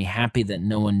makes me happy that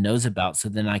no one knows about. So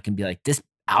then I can be like, this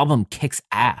album kicks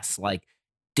ass. Like,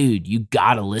 dude, you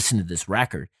got to listen to this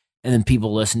record. And then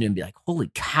people listen to it and be like,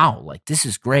 holy cow, like, this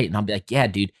is great. And I'll be like, yeah,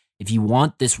 dude, if you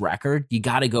want this record, you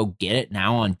got to go get it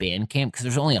now on Bandcamp because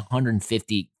there's only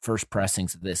 150 first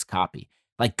pressings of this copy.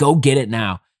 Like, go get it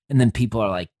now. And then people are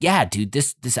like, yeah, dude,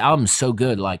 this album's so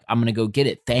good. Like, I'm going to go get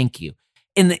it. Thank you.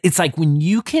 And it's like, when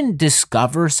you can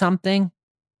discover something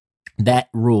that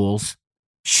rules,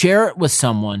 share it with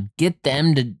someone, get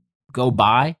them to go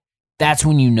buy, that's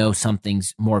when you know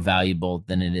something's more valuable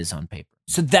than it is on paper.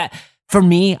 So that, for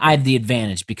me, I have the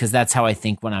advantage because that's how I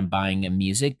think when I'm buying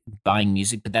music,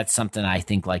 but that's something I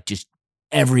think like just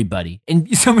everybody.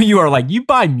 And some of you are like, you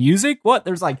buy music? What?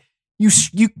 There's like, you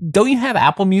don't you have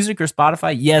Apple Music or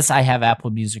Spotify? Yes, I have Apple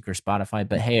Music or Spotify,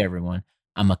 but hey, everyone,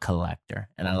 I'm a collector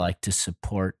and I like to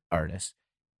support artists.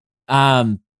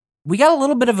 We got a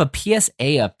little bit of a PSA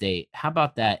update. How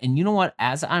about that? And you know what?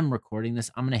 As I'm recording this,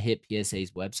 I'm going to hit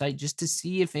PSA's website just to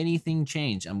see if anything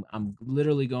changed. I'm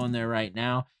literally going there right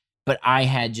now. But I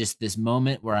had just this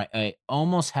moment where I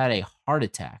almost had a heart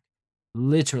attack.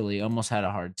 Literally almost had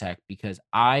a heart attack because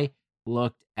I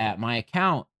looked at my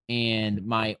account and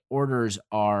my orders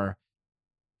are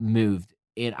moved.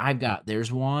 And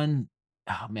there's one,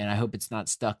 oh man, I hope it's not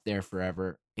stuck there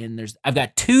forever. And I've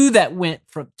got two that went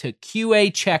to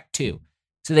QA check 2.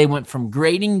 So they went from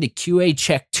grading to QA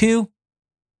check 2.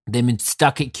 They've been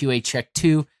stuck at QA check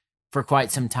 2 for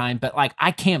quite some time. But like,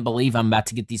 I can't believe I'm about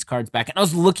to get these cards back. And I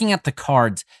was looking at the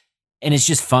cards and it's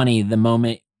just funny the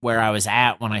moment where I was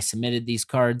at when I submitted these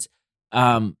cards.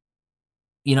 I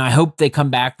hope they come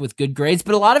back with good grades,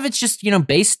 but a lot of it's just,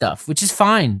 base stuff, which is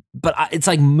fine. But it's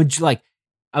like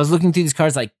I was looking through these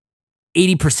cards, like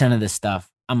 80% of this stuff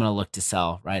I'm going to look to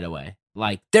sell right away.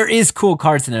 Like, there is cool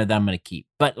cards in there that I'm going to keep,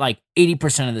 but like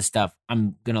 80% of the stuff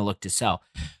I'm going to look to sell.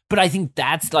 But I think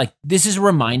that's like, this has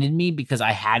reminded me, because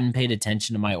I hadn't paid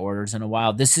attention to my orders in a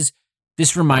while. This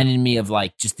reminded me of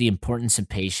like just the importance of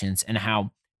patience, and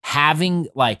how having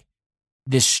like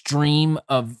this stream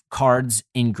of cards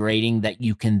in grading that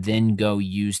you can then go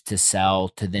use to sell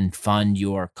to then fund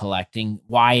your collecting,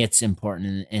 why it's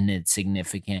important and it's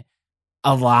significant.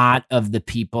 A lot of the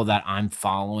people that I'm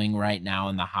following right now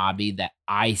in the hobby that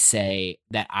I say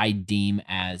that I deem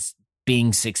as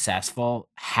being successful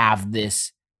have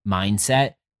this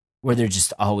mindset where they're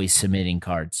just always submitting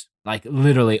cards, like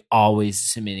literally always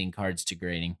submitting cards to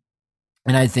grading.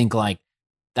 And I think like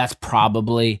that's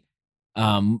probably,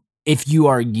 if you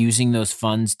are using those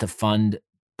funds to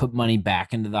put money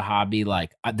back into the hobby,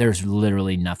 like there's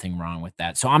literally nothing wrong with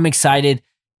that. So I'm excited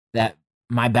that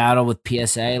my battle with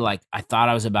PSA, like I thought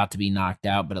I was about to be knocked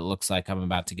out, but it looks like I'm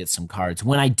about to get some cards.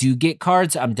 When I do get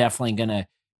cards, I'm definitely going to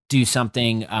do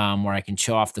something where I can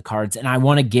show off the cards. And I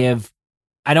want to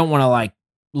I don't want to like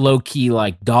low key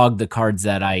like dog the cards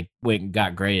that I went and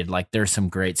got graded. Like there's some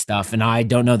great stuff, and I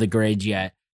don't know the grades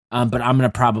yet. But I'm going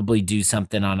to probably do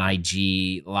something on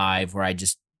IG Live where I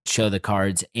just show the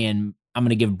cards, and I'm going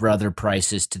to give brother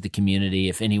prices to the community.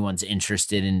 If anyone's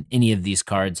interested in any of these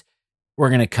cards, we're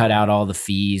going to cut out all the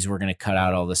fees. We're going to cut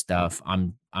out all the stuff.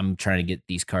 I'm trying to get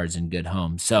these cards in good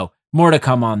homes. So more to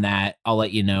come on that. I'll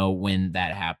let you know when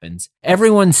that happens.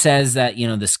 Everyone says that,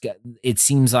 it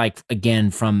seems like, again,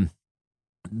 from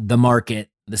the market,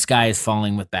 the sky is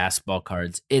falling with basketball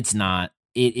cards. It's not.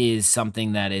 It is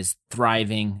something that is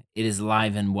thriving. It is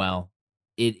alive and well.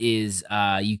 It is,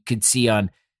 you could see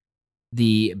on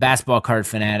the Basketball Card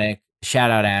Fanatic, shout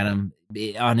out Adam,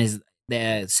 on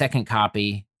the second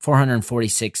copy,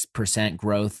 446%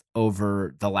 growth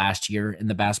over the last year in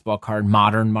the basketball card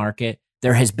modern market.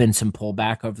 There has been some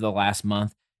pullback over the last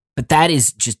month, but that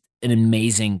is just an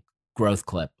amazing growth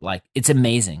clip. Like, it's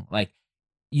amazing. Like,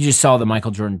 you just saw the Michael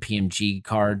Jordan PMG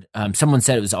card. Someone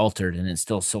said it was altered and it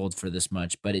still sold for this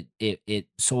much, but it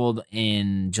sold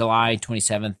in July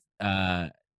 27th,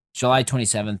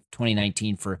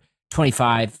 2019 for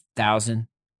 $25,000,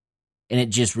 and it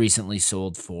just recently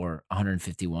sold for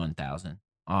 $151,000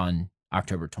 on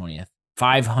October 20th.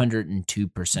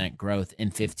 502% growth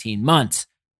in 15 months.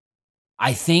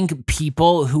 I think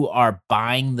people who are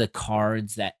buying the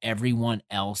cards that everyone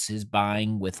else is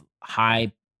buying with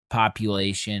high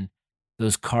population,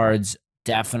 those cards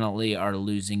definitely are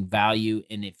losing value.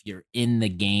 And if you're in the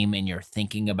game and you're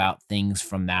thinking about things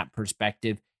from that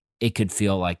perspective, it could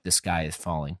feel like the sky is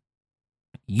falling.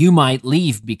 You might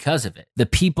leave because of it. The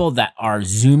people that are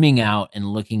zooming out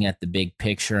and looking at the big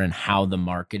picture and how the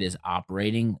market is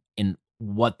operating and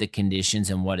what the conditions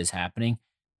and what is happening,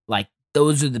 like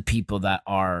those are the people that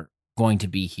are going to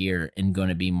be here and going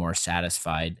to be more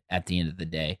satisfied at the end of the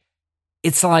day.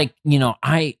 It's like,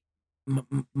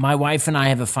 my wife and I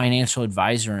have a financial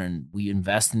advisor, and we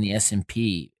invest in the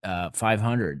S&P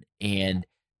 500, and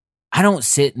I don't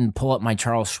sit and pull up my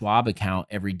Charles Schwab account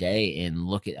every day and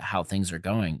look at how things are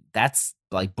going. That's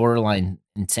like borderline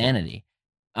insanity.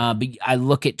 But I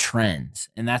look at trends,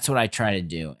 and that's what I try to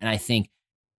do. And I think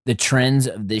the trends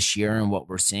of this year and what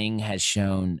we're seeing has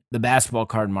shown the basketball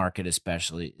card market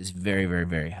especially is very, very,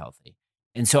 very healthy.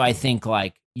 And so I think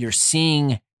like you're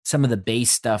seeing some of the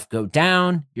base stuff go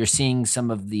down. You're seeing some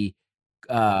of the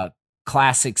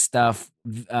classic stuff,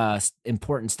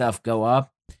 important stuff go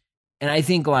up. And I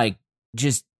think like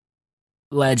just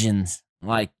legends,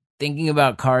 like thinking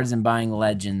about cards and buying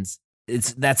legends,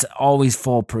 that's always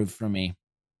foolproof for me.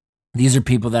 These are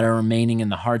people that are remaining in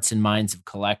the hearts and minds of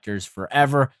collectors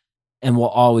forever and will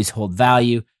always hold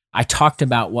value. I talked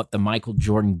about what the Michael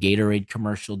Jordan Gatorade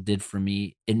commercial did for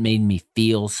me. It made me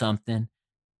feel something.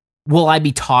 Will I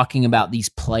be talking about these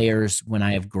players when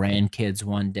I have grandkids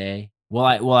one day?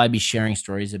 Will I be sharing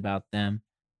stories about them?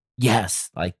 Yes.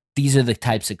 Like these are the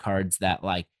types of cards that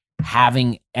like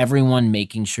having everyone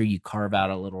making sure you carve out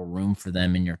a little room for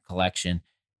them in your collection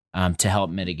to help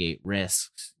mitigate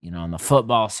risks. On the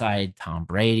football side, Tom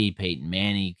Brady, Peyton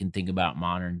Manning, you can think about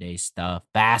modern day stuff.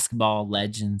 Basketball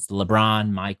legends,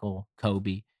 LeBron, Michael,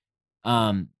 Kobe.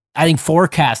 I think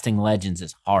forecasting legends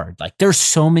is hard. Like there's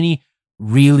so many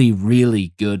really,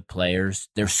 really good players.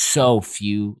 There's so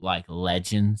few like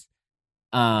legends.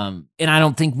 And I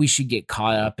don't think we should get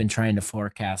caught up in trying to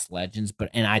forecast legends,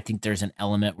 and I think there's an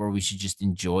element where we should just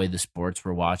enjoy the sports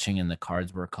we're watching and the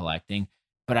cards we're collecting.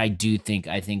 But I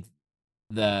think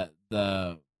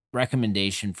the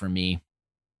recommendation for me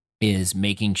is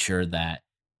making sure that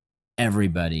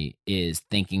everybody is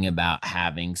thinking about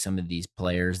having some of these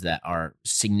players that are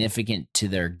significant to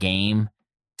their game,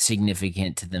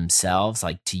 significant to themselves,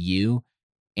 like to you,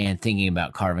 and thinking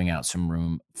about carving out some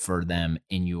room for them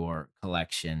in your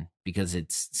collection because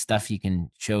it's stuff you can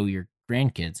show your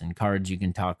grandkids and cards you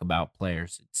can talk about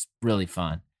players. It's really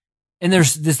fun. And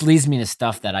this leads me to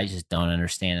stuff that I just don't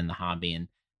understand in the hobby, and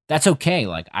that's okay.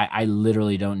 Like I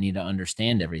literally don't need to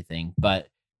understand everything, but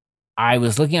I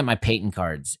was looking at my Peyton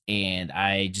cards and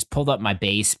I just pulled up my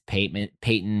base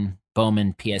Peyton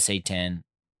Bowman PSA 10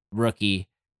 rookie.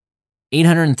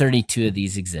 832 of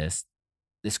these exist.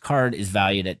 This card is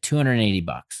valued at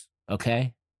 $280.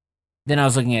 Okay. Then I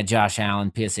was looking at Josh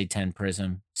Allen PSA 10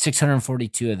 Prism.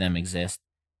 642 of them exist.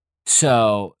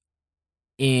 So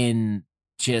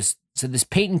this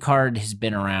Peyton card has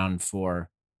been around for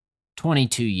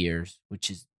 22 years,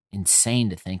 which is insane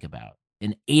to think about.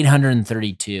 And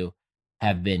 832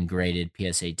 have been graded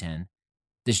PSA 10.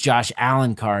 This Josh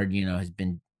Allen card, has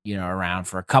been, around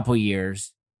for a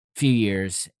few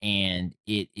years, and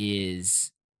it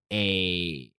is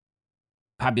a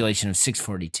population of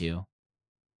 642,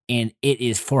 and it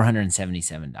is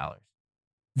 $477.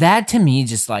 That to me,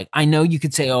 just like, I know you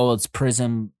could say, oh, it's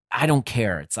Prism. I don't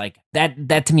care. It's like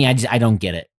that to me, I don't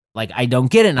get it. Like, I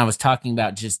don't get it. And I was talking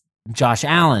about just Josh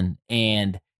Allen,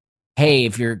 and hey,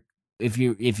 if you're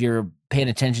paying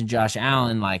attention to Josh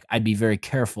Allen, like, I'd be very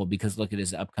careful because look at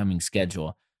his upcoming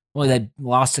schedule. Well, they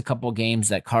lost a couple games.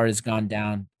 That card has gone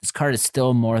down. This card is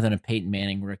still more than a Peyton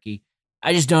Manning rookie.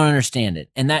 I just don't understand it.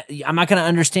 And that I'm not going to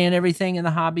understand everything in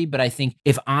the hobby, but I think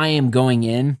if I am going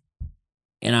in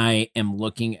and I am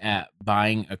looking at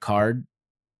buying a card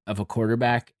of a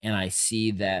quarterback and I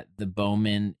see that the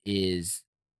Bowman is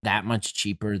that much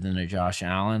cheaper than a Josh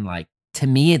Allen, like, to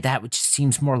me, that which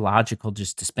seems more logical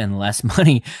just to spend less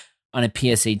money on a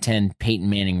PSA 10 Peyton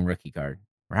Manning rookie card,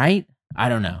 right? I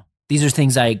don't know. These are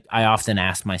things I often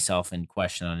ask myself and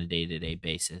question on a day-to-day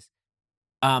basis.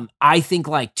 I think,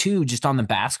 like, too, just on the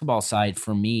basketball side,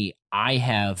 for me, I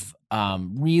have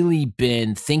really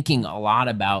been thinking a lot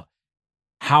about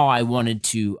how I wanted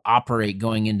to operate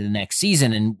going into the next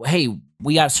season. And, hey,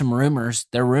 we got some rumors.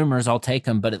 They're rumors. I'll take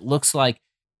them. But it looks like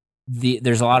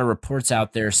there's a lot of reports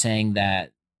out there saying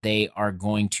that they are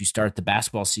going to start the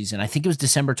basketball season. I think it was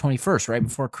December 21st, right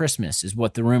before Christmas, is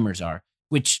what the rumors are,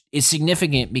 which is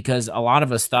significant because a lot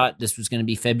of us thought this was going to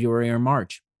be February or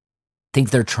March. I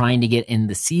think they're trying to get in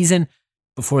the season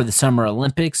before the Summer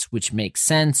Olympics, which makes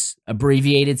sense.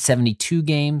 Abbreviated 72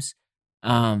 games.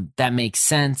 That makes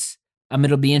sense.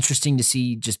 It'll be interesting to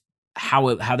see just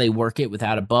how they work it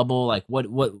without a bubble. Like, what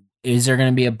is there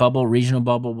going to be a bubble, regional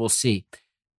bubble? We'll see.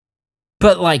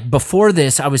 But like before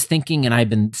this, I was thinking, and I've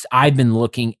been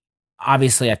looking.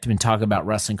 Obviously, I've been talking about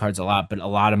wrestling cards a lot, but a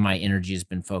lot of my energy has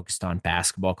been focused on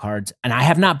basketball cards. And I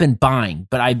have not been buying,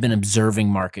 but I've been observing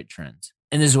market trends.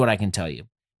 And this is what I can tell you.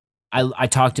 I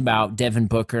talked about Devin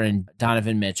Booker and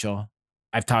Donovan Mitchell.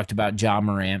 I've talked about Ja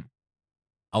Morant.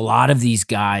 A lot of these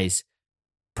guys,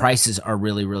 prices are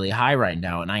really, really high right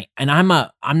now. And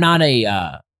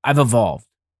I've evolved.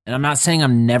 And I'm not saying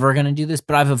I'm never going to do this,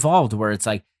 but I've evolved where it's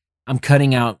like I'm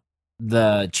cutting out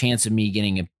the chance of me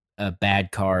getting a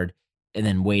bad card and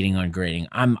then waiting on grading.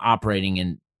 I'm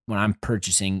operating when I'm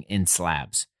purchasing in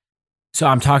slabs. So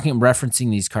I'm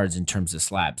referencing these cards in terms of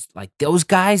slabs. Like those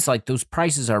guys, like those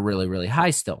prices are really, really high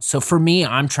still. So for me,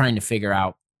 I'm trying to figure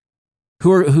out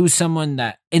who's someone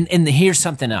that, and here's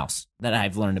something else that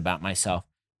I've learned about myself.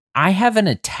 I have an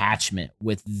attachment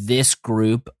with this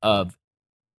group of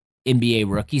NBA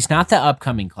rookies, not the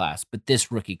upcoming class, but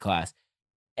this rookie class.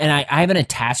 And I have an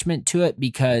attachment to it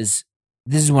because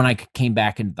this is when I came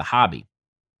back into the hobby.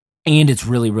 And it's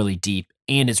really, really deep.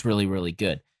 And it's really, really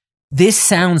good. This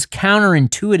sounds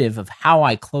counterintuitive of how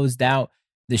I closed out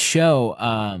the show.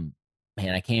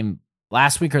 I came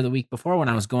last week or the week before when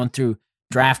I was going through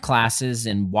draft classes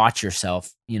and watch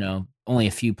yourself, only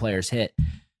a few players hit.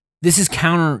 This is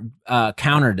counter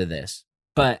to this.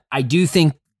 But I do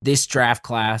think this draft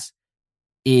class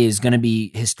is going to be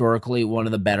historically one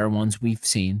of the better ones we've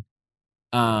seen.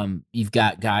 You've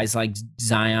got guys like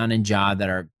Zion and Ja that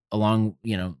are along,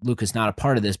 Luka's not a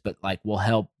part of this, but like will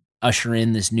help usher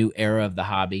in this new era of the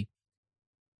hobby.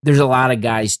 There's a lot of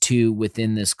guys too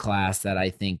within this class that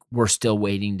I think we're still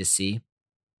waiting to see.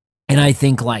 And I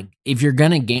think like if you're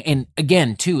going to and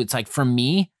again too, it's like for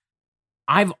me,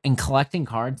 in collecting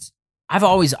cards, I've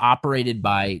always operated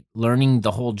by learning the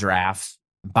whole drafts,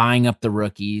 buying up the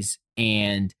rookies,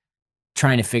 and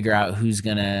trying to figure out who's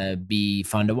going to be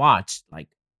fun to watch. Like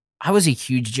I was a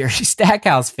huge Jerry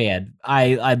Stackhouse fan.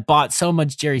 I bought so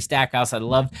much Jerry Stackhouse. I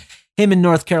loved him in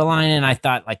North Carolina, and I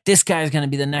thought like this guy's going to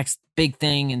be the next big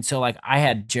thing. And so like I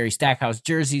had Jerry Stackhouse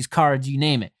jerseys, cards, you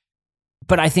name it.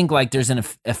 But I think like there's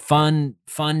there's a fun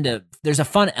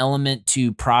element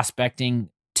to prospecting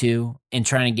too, and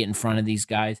trying to get in front of these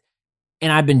guys.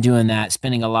 And I've been doing that,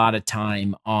 spending a lot of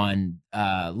time on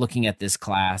looking at this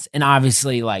class. And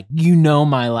obviously, like,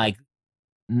 my like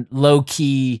low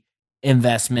key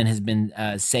investment has been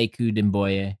Sekou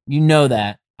Doumbouya. You know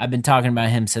that. I've been talking about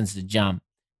him since the jump.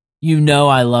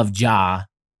 I love Ja,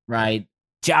 right?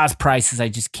 Ja's prices I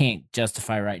just can't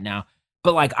justify right now.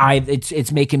 But like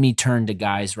it's making me turn to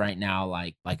guys right now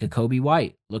like a Kobe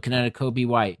White. Looking at a Kobe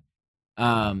White.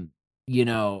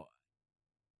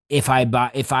 If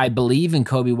I believe in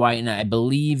Kobe White and I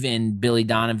believe in Billy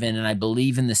Donovan and I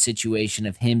believe in the situation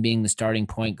of him being the starting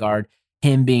point guard,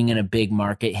 him being in a big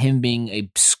market, him being a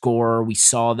scorer, we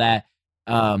saw that,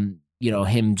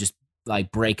 him just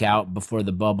like break out before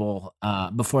the bubble,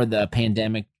 before the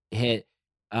pandemic hit.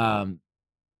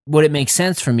 Would it make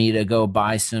sense for me to go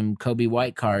buy some Kobe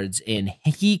White cards? And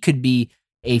he could be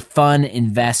a fun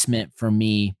investment for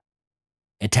me.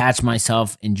 Attach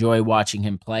myself, enjoy watching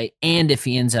him play. And if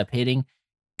he ends up hitting,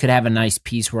 could have a nice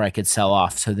piece where I could sell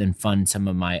off, so then fund some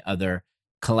of my other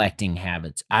collecting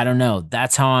habits. I don't know.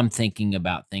 That's how I'm thinking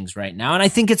about things right now. And I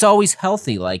think it's always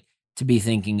healthy, like, to be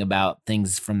thinking about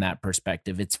things from that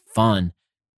perspective. It's fun.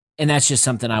 And that's just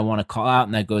something I want to call out.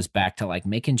 And that goes back to like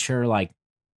making sure, like,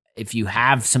 if you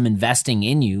have some investing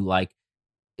in you, like,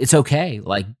 it's okay.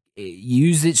 Like,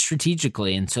 use it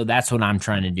strategically. And so that's what I'm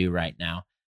trying to do right now.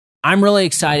 I'm really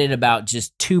excited about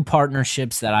just 2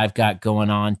 partnerships that I've got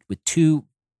going on with 2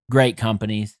 great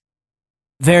companies.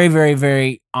 Very, very,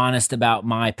 very honest about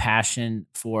my passion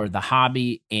for the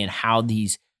hobby and how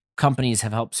these companies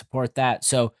have helped support that.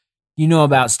 So,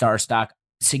 about StarStock,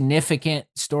 significant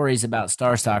stories about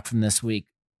StarStock from this week.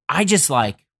 I just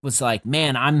was like,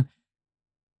 man,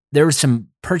 there were some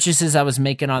purchases I was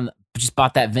making just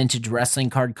bought that vintage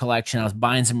wrestling card collection. I was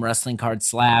buying some wrestling card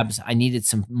slabs. I needed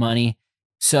some money.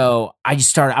 So I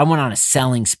went on a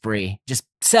selling spree, just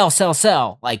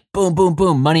sell, like boom, boom,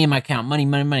 boom, money in my account, money.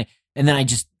 And then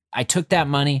I took that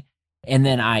money and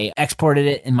then I exported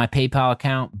it in my PayPal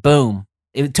account. Boom.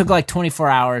 It took like 24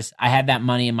 hours. I had that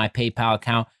money in my PayPal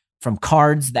account from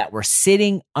cards that were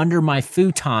sitting under my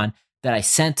futon that I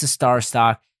sent to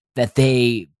StarStock, that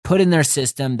they put in their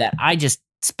system, that I just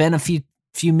spent a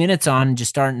few minutes on, just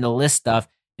starting to list stuff,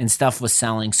 and stuff was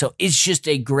selling. So it's just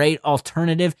a great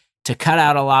alternative to cut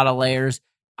out a lot of layers.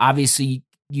 Obviously,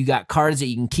 you got cards that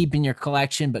you can keep in your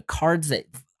collection, but cards that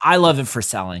I love it for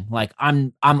selling. Like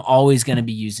I'm always going to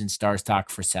be using StarStock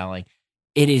for selling.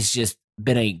 It has just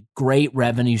been a great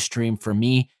revenue stream for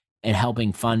me and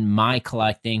helping fund my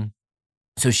collecting.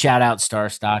 So shout out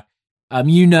StarStock.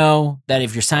 That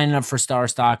if you're signing up for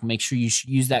StarStock, make sure you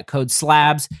use that code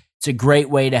SLABS. It's a great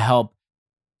way to help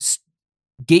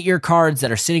get your cards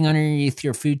that are sitting underneath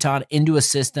your futon into a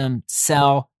system,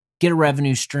 sell, get a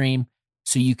revenue stream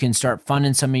so you can start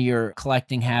funding some of your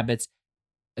collecting habits.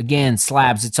 Again,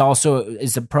 SLABS, it's also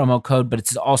is a promo code, but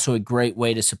it's also a great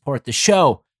way to support the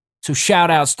show. So shout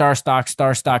out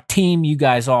StarStock team. You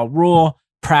guys all rule.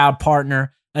 Proud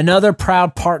partner. Another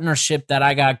proud partnership that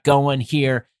I got going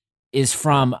here is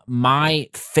from my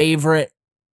favorite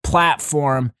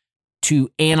platform to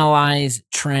analyze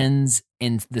trends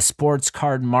in the sports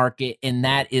card market, and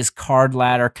that is Card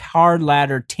Ladder. Card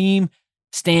Ladder team,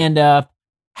 stand up.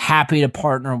 Happy to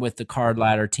partner with the Card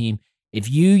Ladder team. If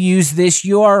you use this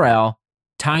URL,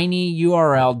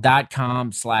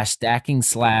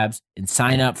 tinyurl.com/stackingslabs, and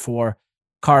sign up for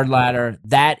Card Ladder,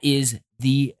 that is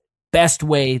the best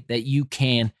way that you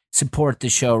can support the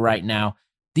show right now.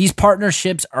 These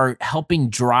partnerships are helping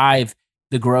drive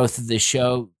the growth of the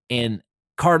show. And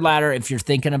Card Ladder, if you're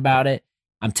thinking about it,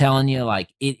 I'm telling you, like,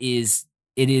 it is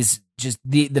just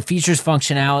the features,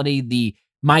 functionality, the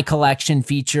my collection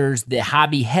features, the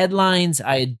hobby headlines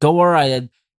I adore. It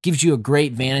gives you a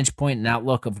great vantage point and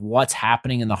outlook of what's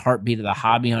happening in the heartbeat of the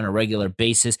hobby on a regular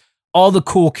basis. All the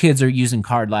cool kids are using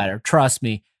Card Ladder. Trust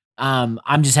me.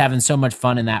 I'm just having so much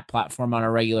fun in that platform on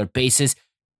a regular basis.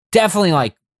 Definitely,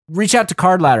 like, reach out to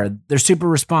Card Ladder. They're super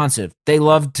responsive. They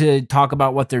love to talk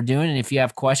about what they're doing. And if you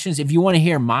have questions, if you want to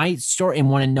hear my story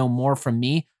and want to know more from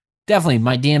me, definitely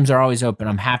my DMs are always open.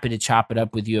 I'm happy to chop it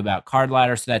up with you about Card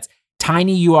Ladder. So that's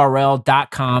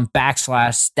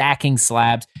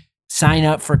tinyurl.com/stackingslabs. Sign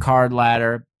up for Card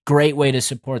Ladder. Great way to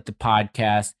support the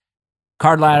podcast.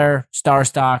 Card Ladder,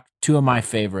 StarStock, 2 of my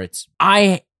favorites.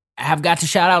 I have got to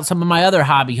shout out some of my other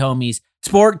hobby homies.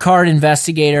 Sport Card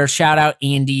Investigator. Shout out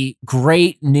Andy.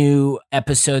 Great new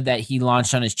episode that he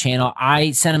launched on his channel.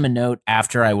 I sent him a note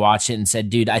after I watched it and said,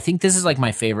 dude, I think this is like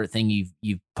my favorite thing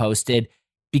you've posted,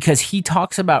 because he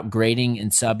talks about grading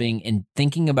and subbing and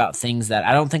thinking about things that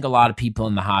I don't think a lot of people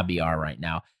in the hobby are right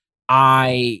now.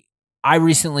 I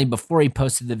recently, before he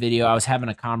posted the video, I was having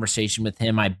a conversation with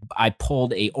him. I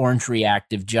pulled a Orange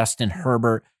Reactive Justin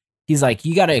Herbert. He's like,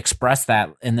 you got to express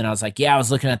that. And then I was like, yeah, I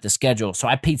was looking at the schedule. So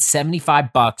I paid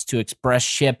 $75 to express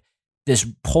ship this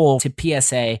pull to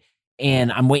PSA,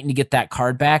 and I'm waiting to get that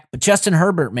card back. But Justin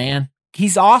Herbert, man,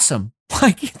 he's awesome.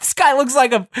 Like, this guy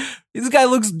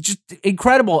looks just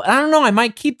incredible. And I don't know, I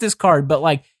might keep this card, but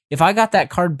like, if I got that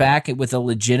card back with a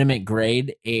legitimate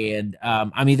grade, and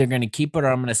I'm either going to keep it or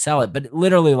I'm going to sell it. But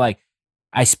literally, like,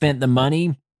 I spent the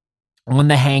money on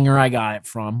the hanger I got it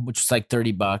from, which was like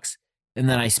 $30. And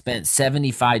then I spent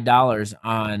 $75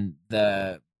 on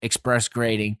the express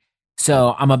grading.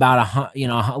 So I'm about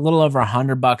a little over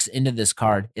 $100 into this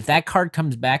card. If that card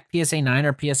comes back PSA 9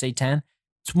 or PSA 10,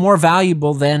 it's more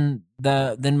valuable than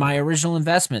my original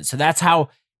investment. So that's how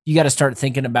you got to start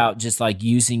thinking about just like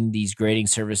using these grading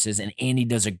services. And Andy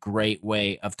does a great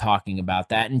way of talking about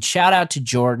that. And shout out to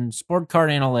Jordan, Sport Card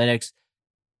Analytics.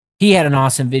 He had an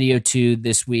awesome video too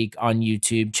this week on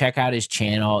YouTube. Check out his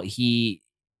channel. He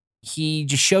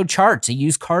just showed charts. He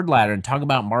used Card Ladder and talk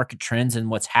about market trends and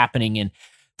what's happening. And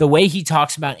the way he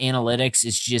talks about analytics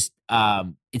is just,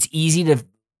 it's easy to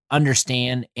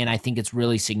understand. And I think it's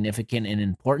really significant and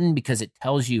important because it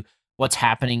tells you what's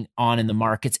happening on in the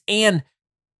markets. And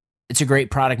it's a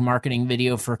great product marketing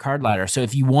video for Card Ladder. So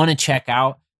if you want to check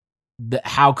out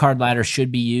how Card Ladder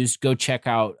should be used, go check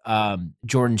out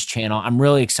Jordan's channel. I'm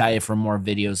really excited for more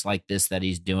videos like this that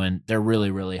he's doing. They're really,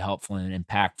 really helpful and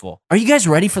impactful. Are you guys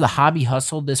ready for the Hobby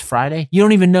Hustle this Friday? You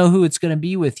don't even know who it's going to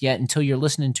be with yet until you're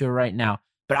listening to it right now.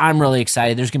 But I'm really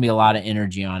excited. There's going to be a lot of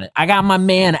energy on it. I got my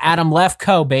man, Adam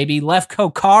Lefko, baby.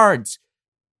 Lefko Cards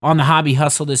on the Hobby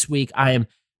Hustle this week. I am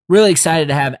really excited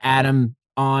to have Adam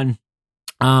on.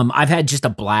 I've had just a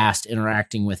blast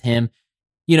interacting with him.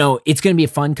 You know, it's going to be a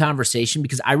fun conversation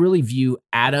because I really view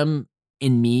Adam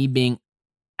and me being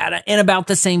in about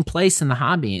the same place in the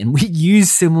hobby, and we use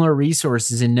similar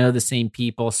resources and know the same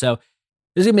people. So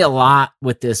there's going to be a lot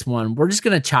with this one. We're just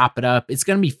going to chop it up. It's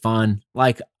going to be fun.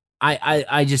 Like,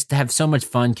 I just have so much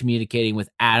fun communicating with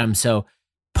Adam. So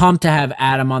pumped to have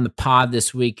Adam on the pod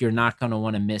this week. You're not going to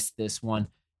want to miss this one.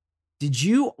 Did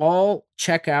you all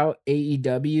check out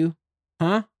AEW?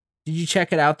 Huh? Did you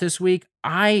check it out this week?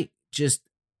 I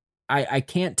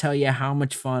can't tell you how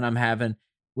much fun I'm having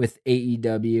with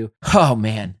AEW. Oh,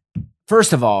 man.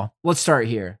 First of all, let's start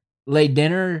here. Le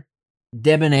Dinner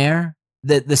Debonair,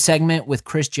 the segment with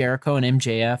Chris Jericho and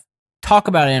MJF. Talk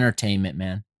about entertainment,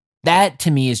 man. That, to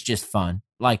me, is just fun.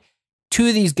 Like, two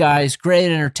of these guys,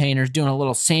 great entertainers, doing a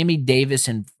little Sammy Davis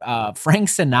and Frank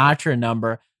Sinatra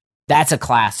number. That's a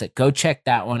classic. Go check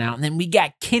that one out. And then we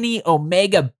got Kenny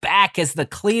Omega back as the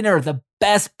cleaner, the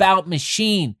best bout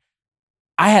machine.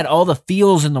 I had all the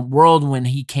feels in the world when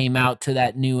he came out to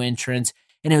that new entrance.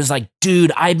 And it was like,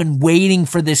 dude, I've been waiting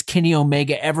for this Kenny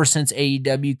Omega ever since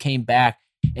AEW came back.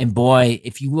 And boy,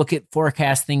 if you look at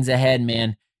forecast things ahead,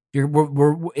 man,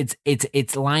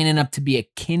 it's lining up to be a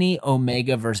Kenny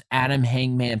Omega versus Adam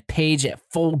Hangman Page at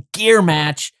Full Gear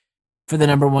match for the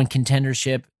number one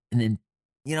contendership. And then,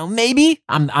 you know, maybe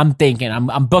I'm thinking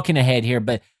I'm booking ahead here,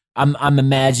 but I'm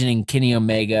imagining Kenny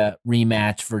Omega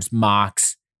rematch versus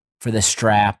Mox for the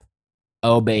strap.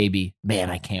 Oh, baby. Man,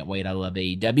 I can't wait. I love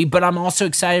AEW. But I'm also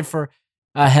excited for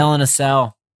Hell in a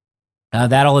Cell.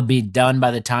 That'll be done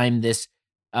by the time this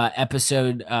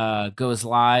episode goes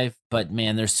live. But,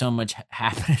 man, there's so much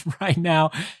happening right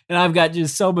now. And I've got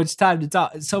just so much time to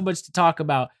talk, so much to talk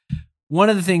about. One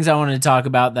of the things I wanted to talk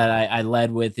about that I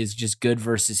led with is just good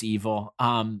versus evil.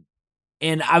 And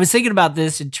I was thinking about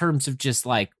this in terms of just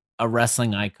like a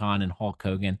wrestling icon and Hulk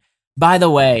Hogan. By the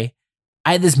way,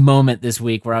 I had this moment this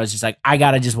week where I was just like, I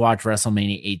got to just watch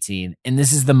WrestleMania 18. And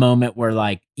this is the moment where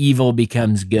like evil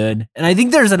becomes good. And I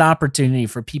think there's an opportunity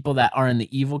for people that are in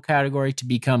the evil category to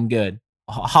become good,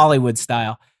 Hollywood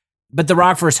style. But The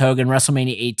Rock vs. Hogan,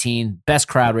 WrestleMania 18, best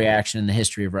crowd reaction in the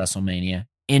history of WrestleMania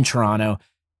in Toronto.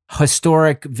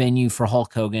 Historic venue for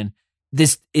Hulk Hogan.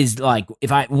 This is like,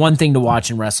 one thing to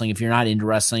watch in wrestling, if you're not into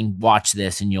wrestling, watch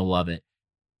this and you'll love it.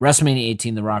 WrestleMania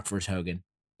 18, The Rock vs. Hogan.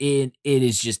 It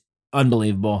is just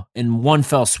unbelievable. In one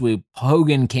fell swoop,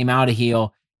 Hogan came out a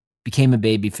heel, became a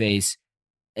babyface,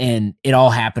 and it all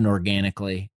happened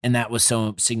organically. And that was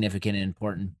so significant and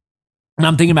important. And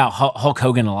I'm thinking about Hulk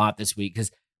Hogan a lot this week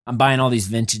because I'm buying all these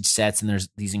vintage sets and there's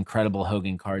these incredible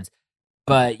Hogan cards.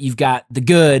 But you've got the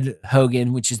good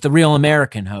Hogan, which is the real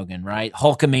American Hogan, right?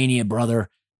 Hulkamania, brother.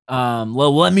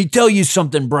 Well, let me tell you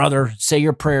something, brother. Say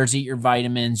your prayers, eat your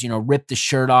vitamins, rip the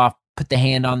shirt off, put the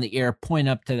hand on the ear, point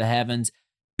up to the heavens,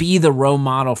 be the role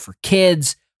model for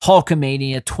kids.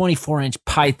 Hulkamania, 24-inch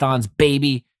pythons,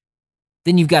 baby.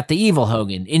 Then you've got the evil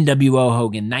Hogan, NWO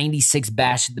Hogan, 96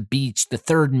 Bash at the Beach, the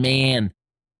third man,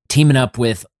 teaming up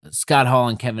with Scott Hall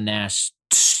and Kevin Nash,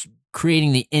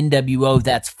 creating the NWO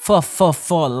that's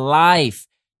for life,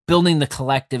 building the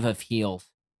collective of heels.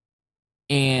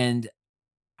 And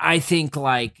I think,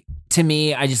 to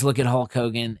me, I just look at Hulk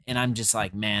Hogan and I'm just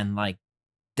like, man,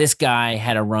 this guy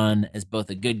had a run as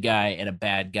both a good guy and a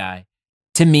bad guy.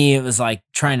 To me, it was like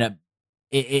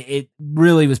it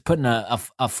really was putting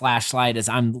a flashlight as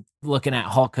I'm looking at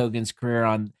Hulk Hogan's career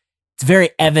on. It's very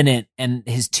evident and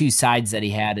his two sides that he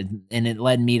had. And it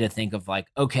led me to think of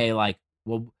okay,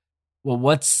 well,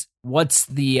 what's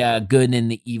the good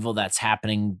and the evil that's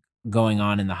happening going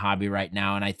on in the hobby right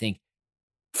now? And I think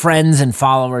friends and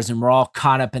followers, and we're all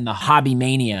caught up in the hobby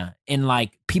mania. And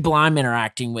people I'm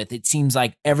interacting with, it seems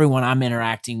like everyone I'm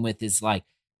interacting with is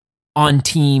on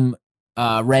team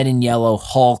red and yellow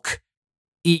Hulk.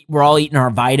 We're all eating our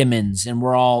vitamins and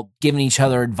we're all giving each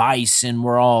other advice and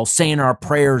we're all saying our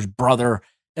prayers, brother,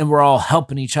 and we're all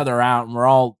helping each other out. And we're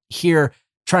all here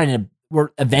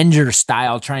we're Avenger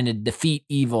style, trying to defeat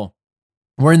evil.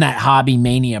 We're in that hobby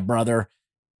mania, brother.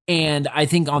 And I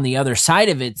think on the other side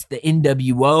of it's the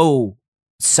NWO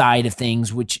side of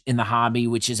things, which in the hobby,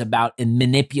 which is about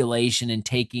manipulation and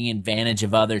taking advantage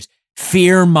of others,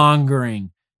 fear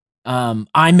mongering.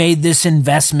 I made this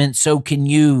investment, so can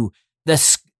you.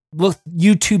 Look,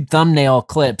 YouTube thumbnail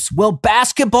clips. Will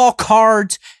basketball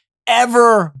cards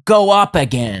ever go up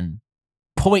again?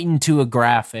 Pointing to a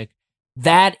graphic.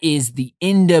 That is the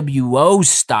NWO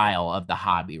style of the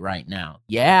hobby right now.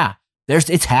 Yeah,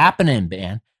 it's happening,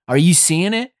 man. Are you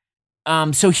seeing it?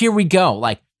 So here we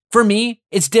go. For me,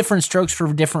 it's different strokes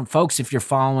for different folks if you're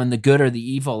following the good or the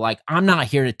evil. I'm not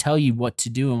here to tell you what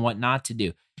to do and what not to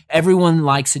do. Everyone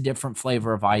likes a different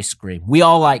flavor of ice cream. We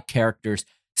all like characters.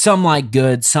 Some like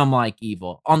good, some like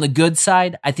evil. On the good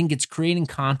side, I think it's creating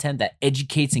content that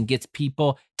educates and gets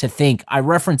people to think. I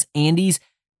reference Andy's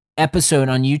episode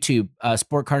on YouTube,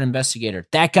 Sport Card Investigator.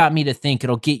 That got me to think.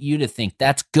 It'll get you to think.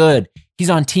 That's good. He's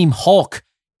on Team Hulk.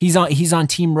 He's on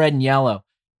Team Red and Yellow.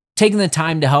 Taking the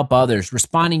time to help others,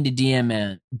 responding to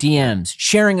DMs,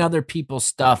 sharing other people's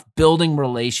stuff, building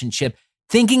relationship,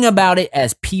 thinking about it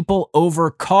as people over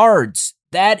cards.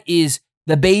 That is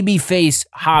the babyface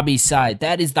hobby side.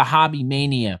 That is the hobby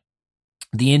mania.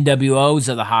 The NWOs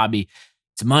of the hobby.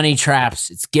 It's money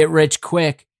traps. It's get rich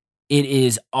quick. It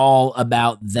is all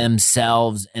about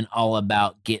themselves and all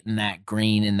about getting that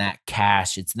green and that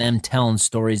cash. It's them telling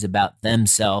stories about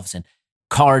themselves and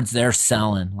cards they're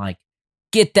selling.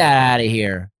 Get that out of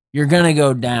here. You're going to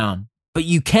go down. But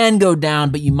you can go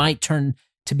down, but you might turn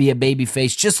to be a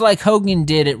babyface, just like Hogan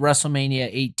did at WrestleMania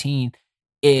 18.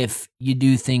 If you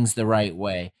do things the right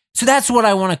way. So that's what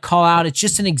I want to call out. It's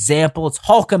just an example. It's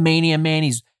Hulkamania, man.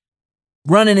 He's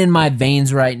running in my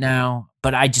veins right now.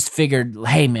 But I just figured,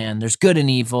 hey, man, there's good and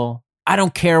evil. I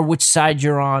don't care which side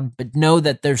you're on, but know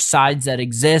that there's sides that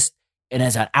exist. And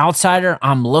as an outsider,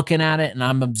 I'm looking at it and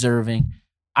I'm observing.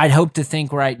 I'd hope to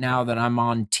think right now that I'm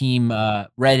on team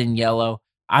red and yellow.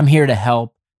 I'm here to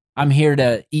help. I'm here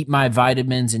to eat my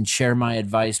vitamins and share my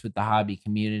advice with the hobby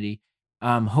community.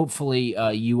 Hopefully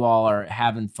you all are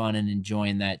having fun and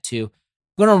enjoying that too.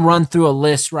 I'm going to run through a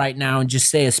list right now and just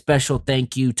say a special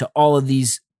thank you to all of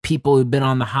these people who've been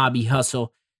on the hobby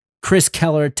hustle. Chris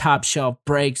Keller, Top Shelf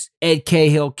Breaks, Ed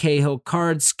Cahill, Cahill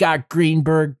Cards, Scott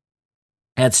Greenberg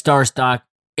at Starstock,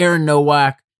 Aaron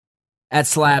Nowak at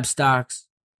Slab Stocks,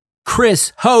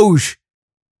 Chris Hoge,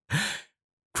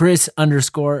 Chris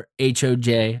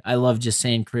 _HOJ. I love just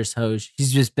saying Chris Hoge.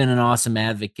 He's just been an awesome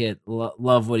advocate.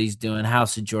 Love what he's doing.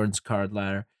 House of Jordan's Card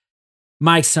Ladder.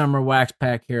 Mike Summer, Wax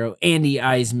Pack Hero. Andy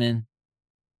Eisman.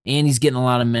 Andy's getting a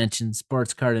lot of mentions.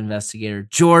 Sports Card Investigator.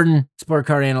 Jordan, Sport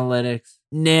Card Analytics.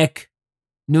 Nick,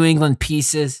 New England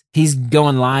Pieces. He's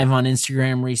going live on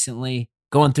Instagram recently.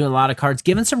 Going through a lot of cards.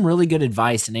 Giving some really good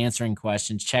advice and answering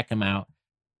questions. Check him out.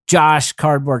 Josh,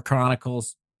 Cardboard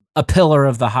Chronicles. A pillar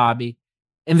of the hobby.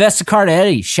 Investicard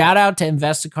Eddie. Shout out to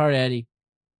Investicard Eddie.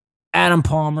 Adam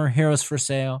Palmer, Heroes for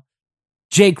Sale.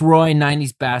 Jake Roy,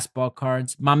 90s basketball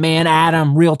cards. My man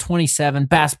Adam, Real 27,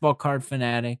 basketball card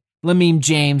fanatic. Lamim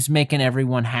James, making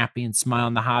everyone happy and smile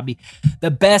in the hobby.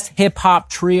 The best hip-hop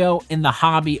trio in the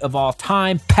hobby of all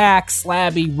time. Pack,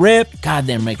 Slabby, Rip. God,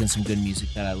 they're making some good music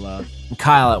that I love. And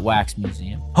Kyle at Wax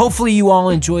Museum. Hopefully you all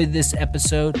enjoyed this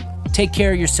episode. Take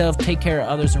care of yourself. Take care of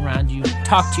others around you.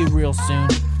 Talk to you real soon.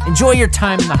 Enjoy your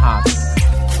time in the hobby.